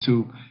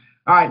YouTube.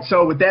 All right,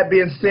 so with that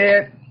being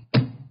said,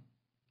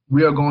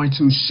 we are going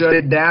to shut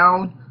it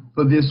down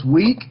for this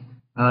week.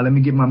 Let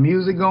me get my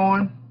music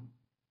going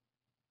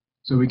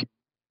so we can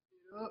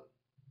get it up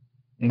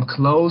and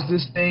close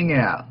this thing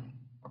out.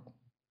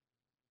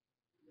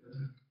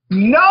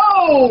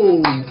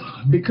 No,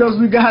 because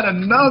we got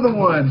another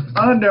one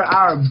under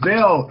our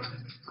belt.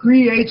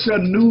 Create Your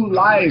New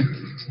Life,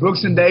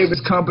 Brooks and Davis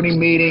company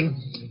meeting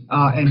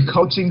and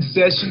coaching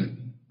session.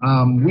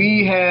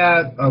 We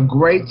had a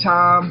great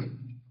time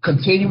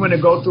continuing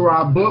to go through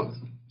our book,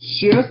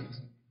 Shift,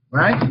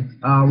 right?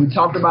 We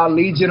talked about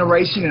lead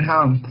generation and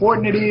how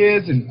important it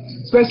is, and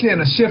especially in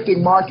a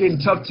shifting market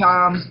and tough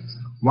times,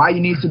 why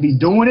you need to be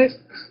doing it.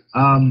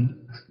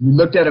 We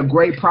looked at a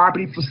great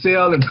property for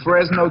sale in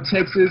Fresno,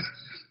 Texas.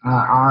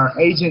 Our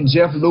agent,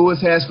 Jeff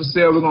Lewis, has for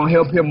sale. We're going to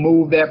help him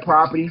move that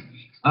property.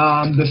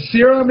 The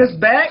serum is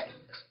back.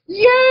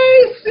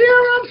 Yay,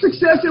 serum!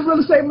 Success in Real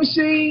Estate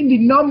Machine, the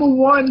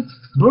 #1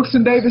 Brooks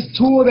and Davis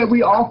tool that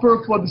we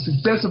offer for the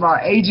success of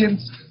our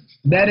agents.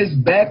 That is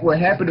back. We're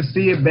happy to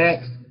see it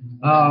back.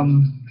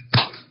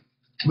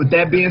 With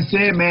that being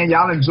said, man,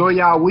 y'all enjoy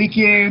y'all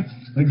weekend.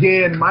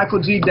 Again,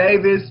 Michael G.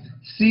 Davis,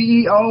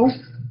 CEO,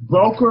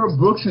 broker,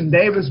 Brooks and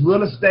Davis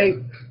Real Estate,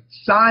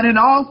 signing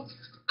off,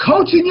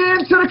 coaching you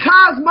into the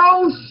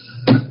cosmos.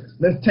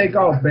 Let's take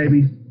off,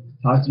 baby.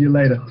 Talk to you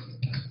later.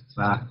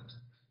 Bye.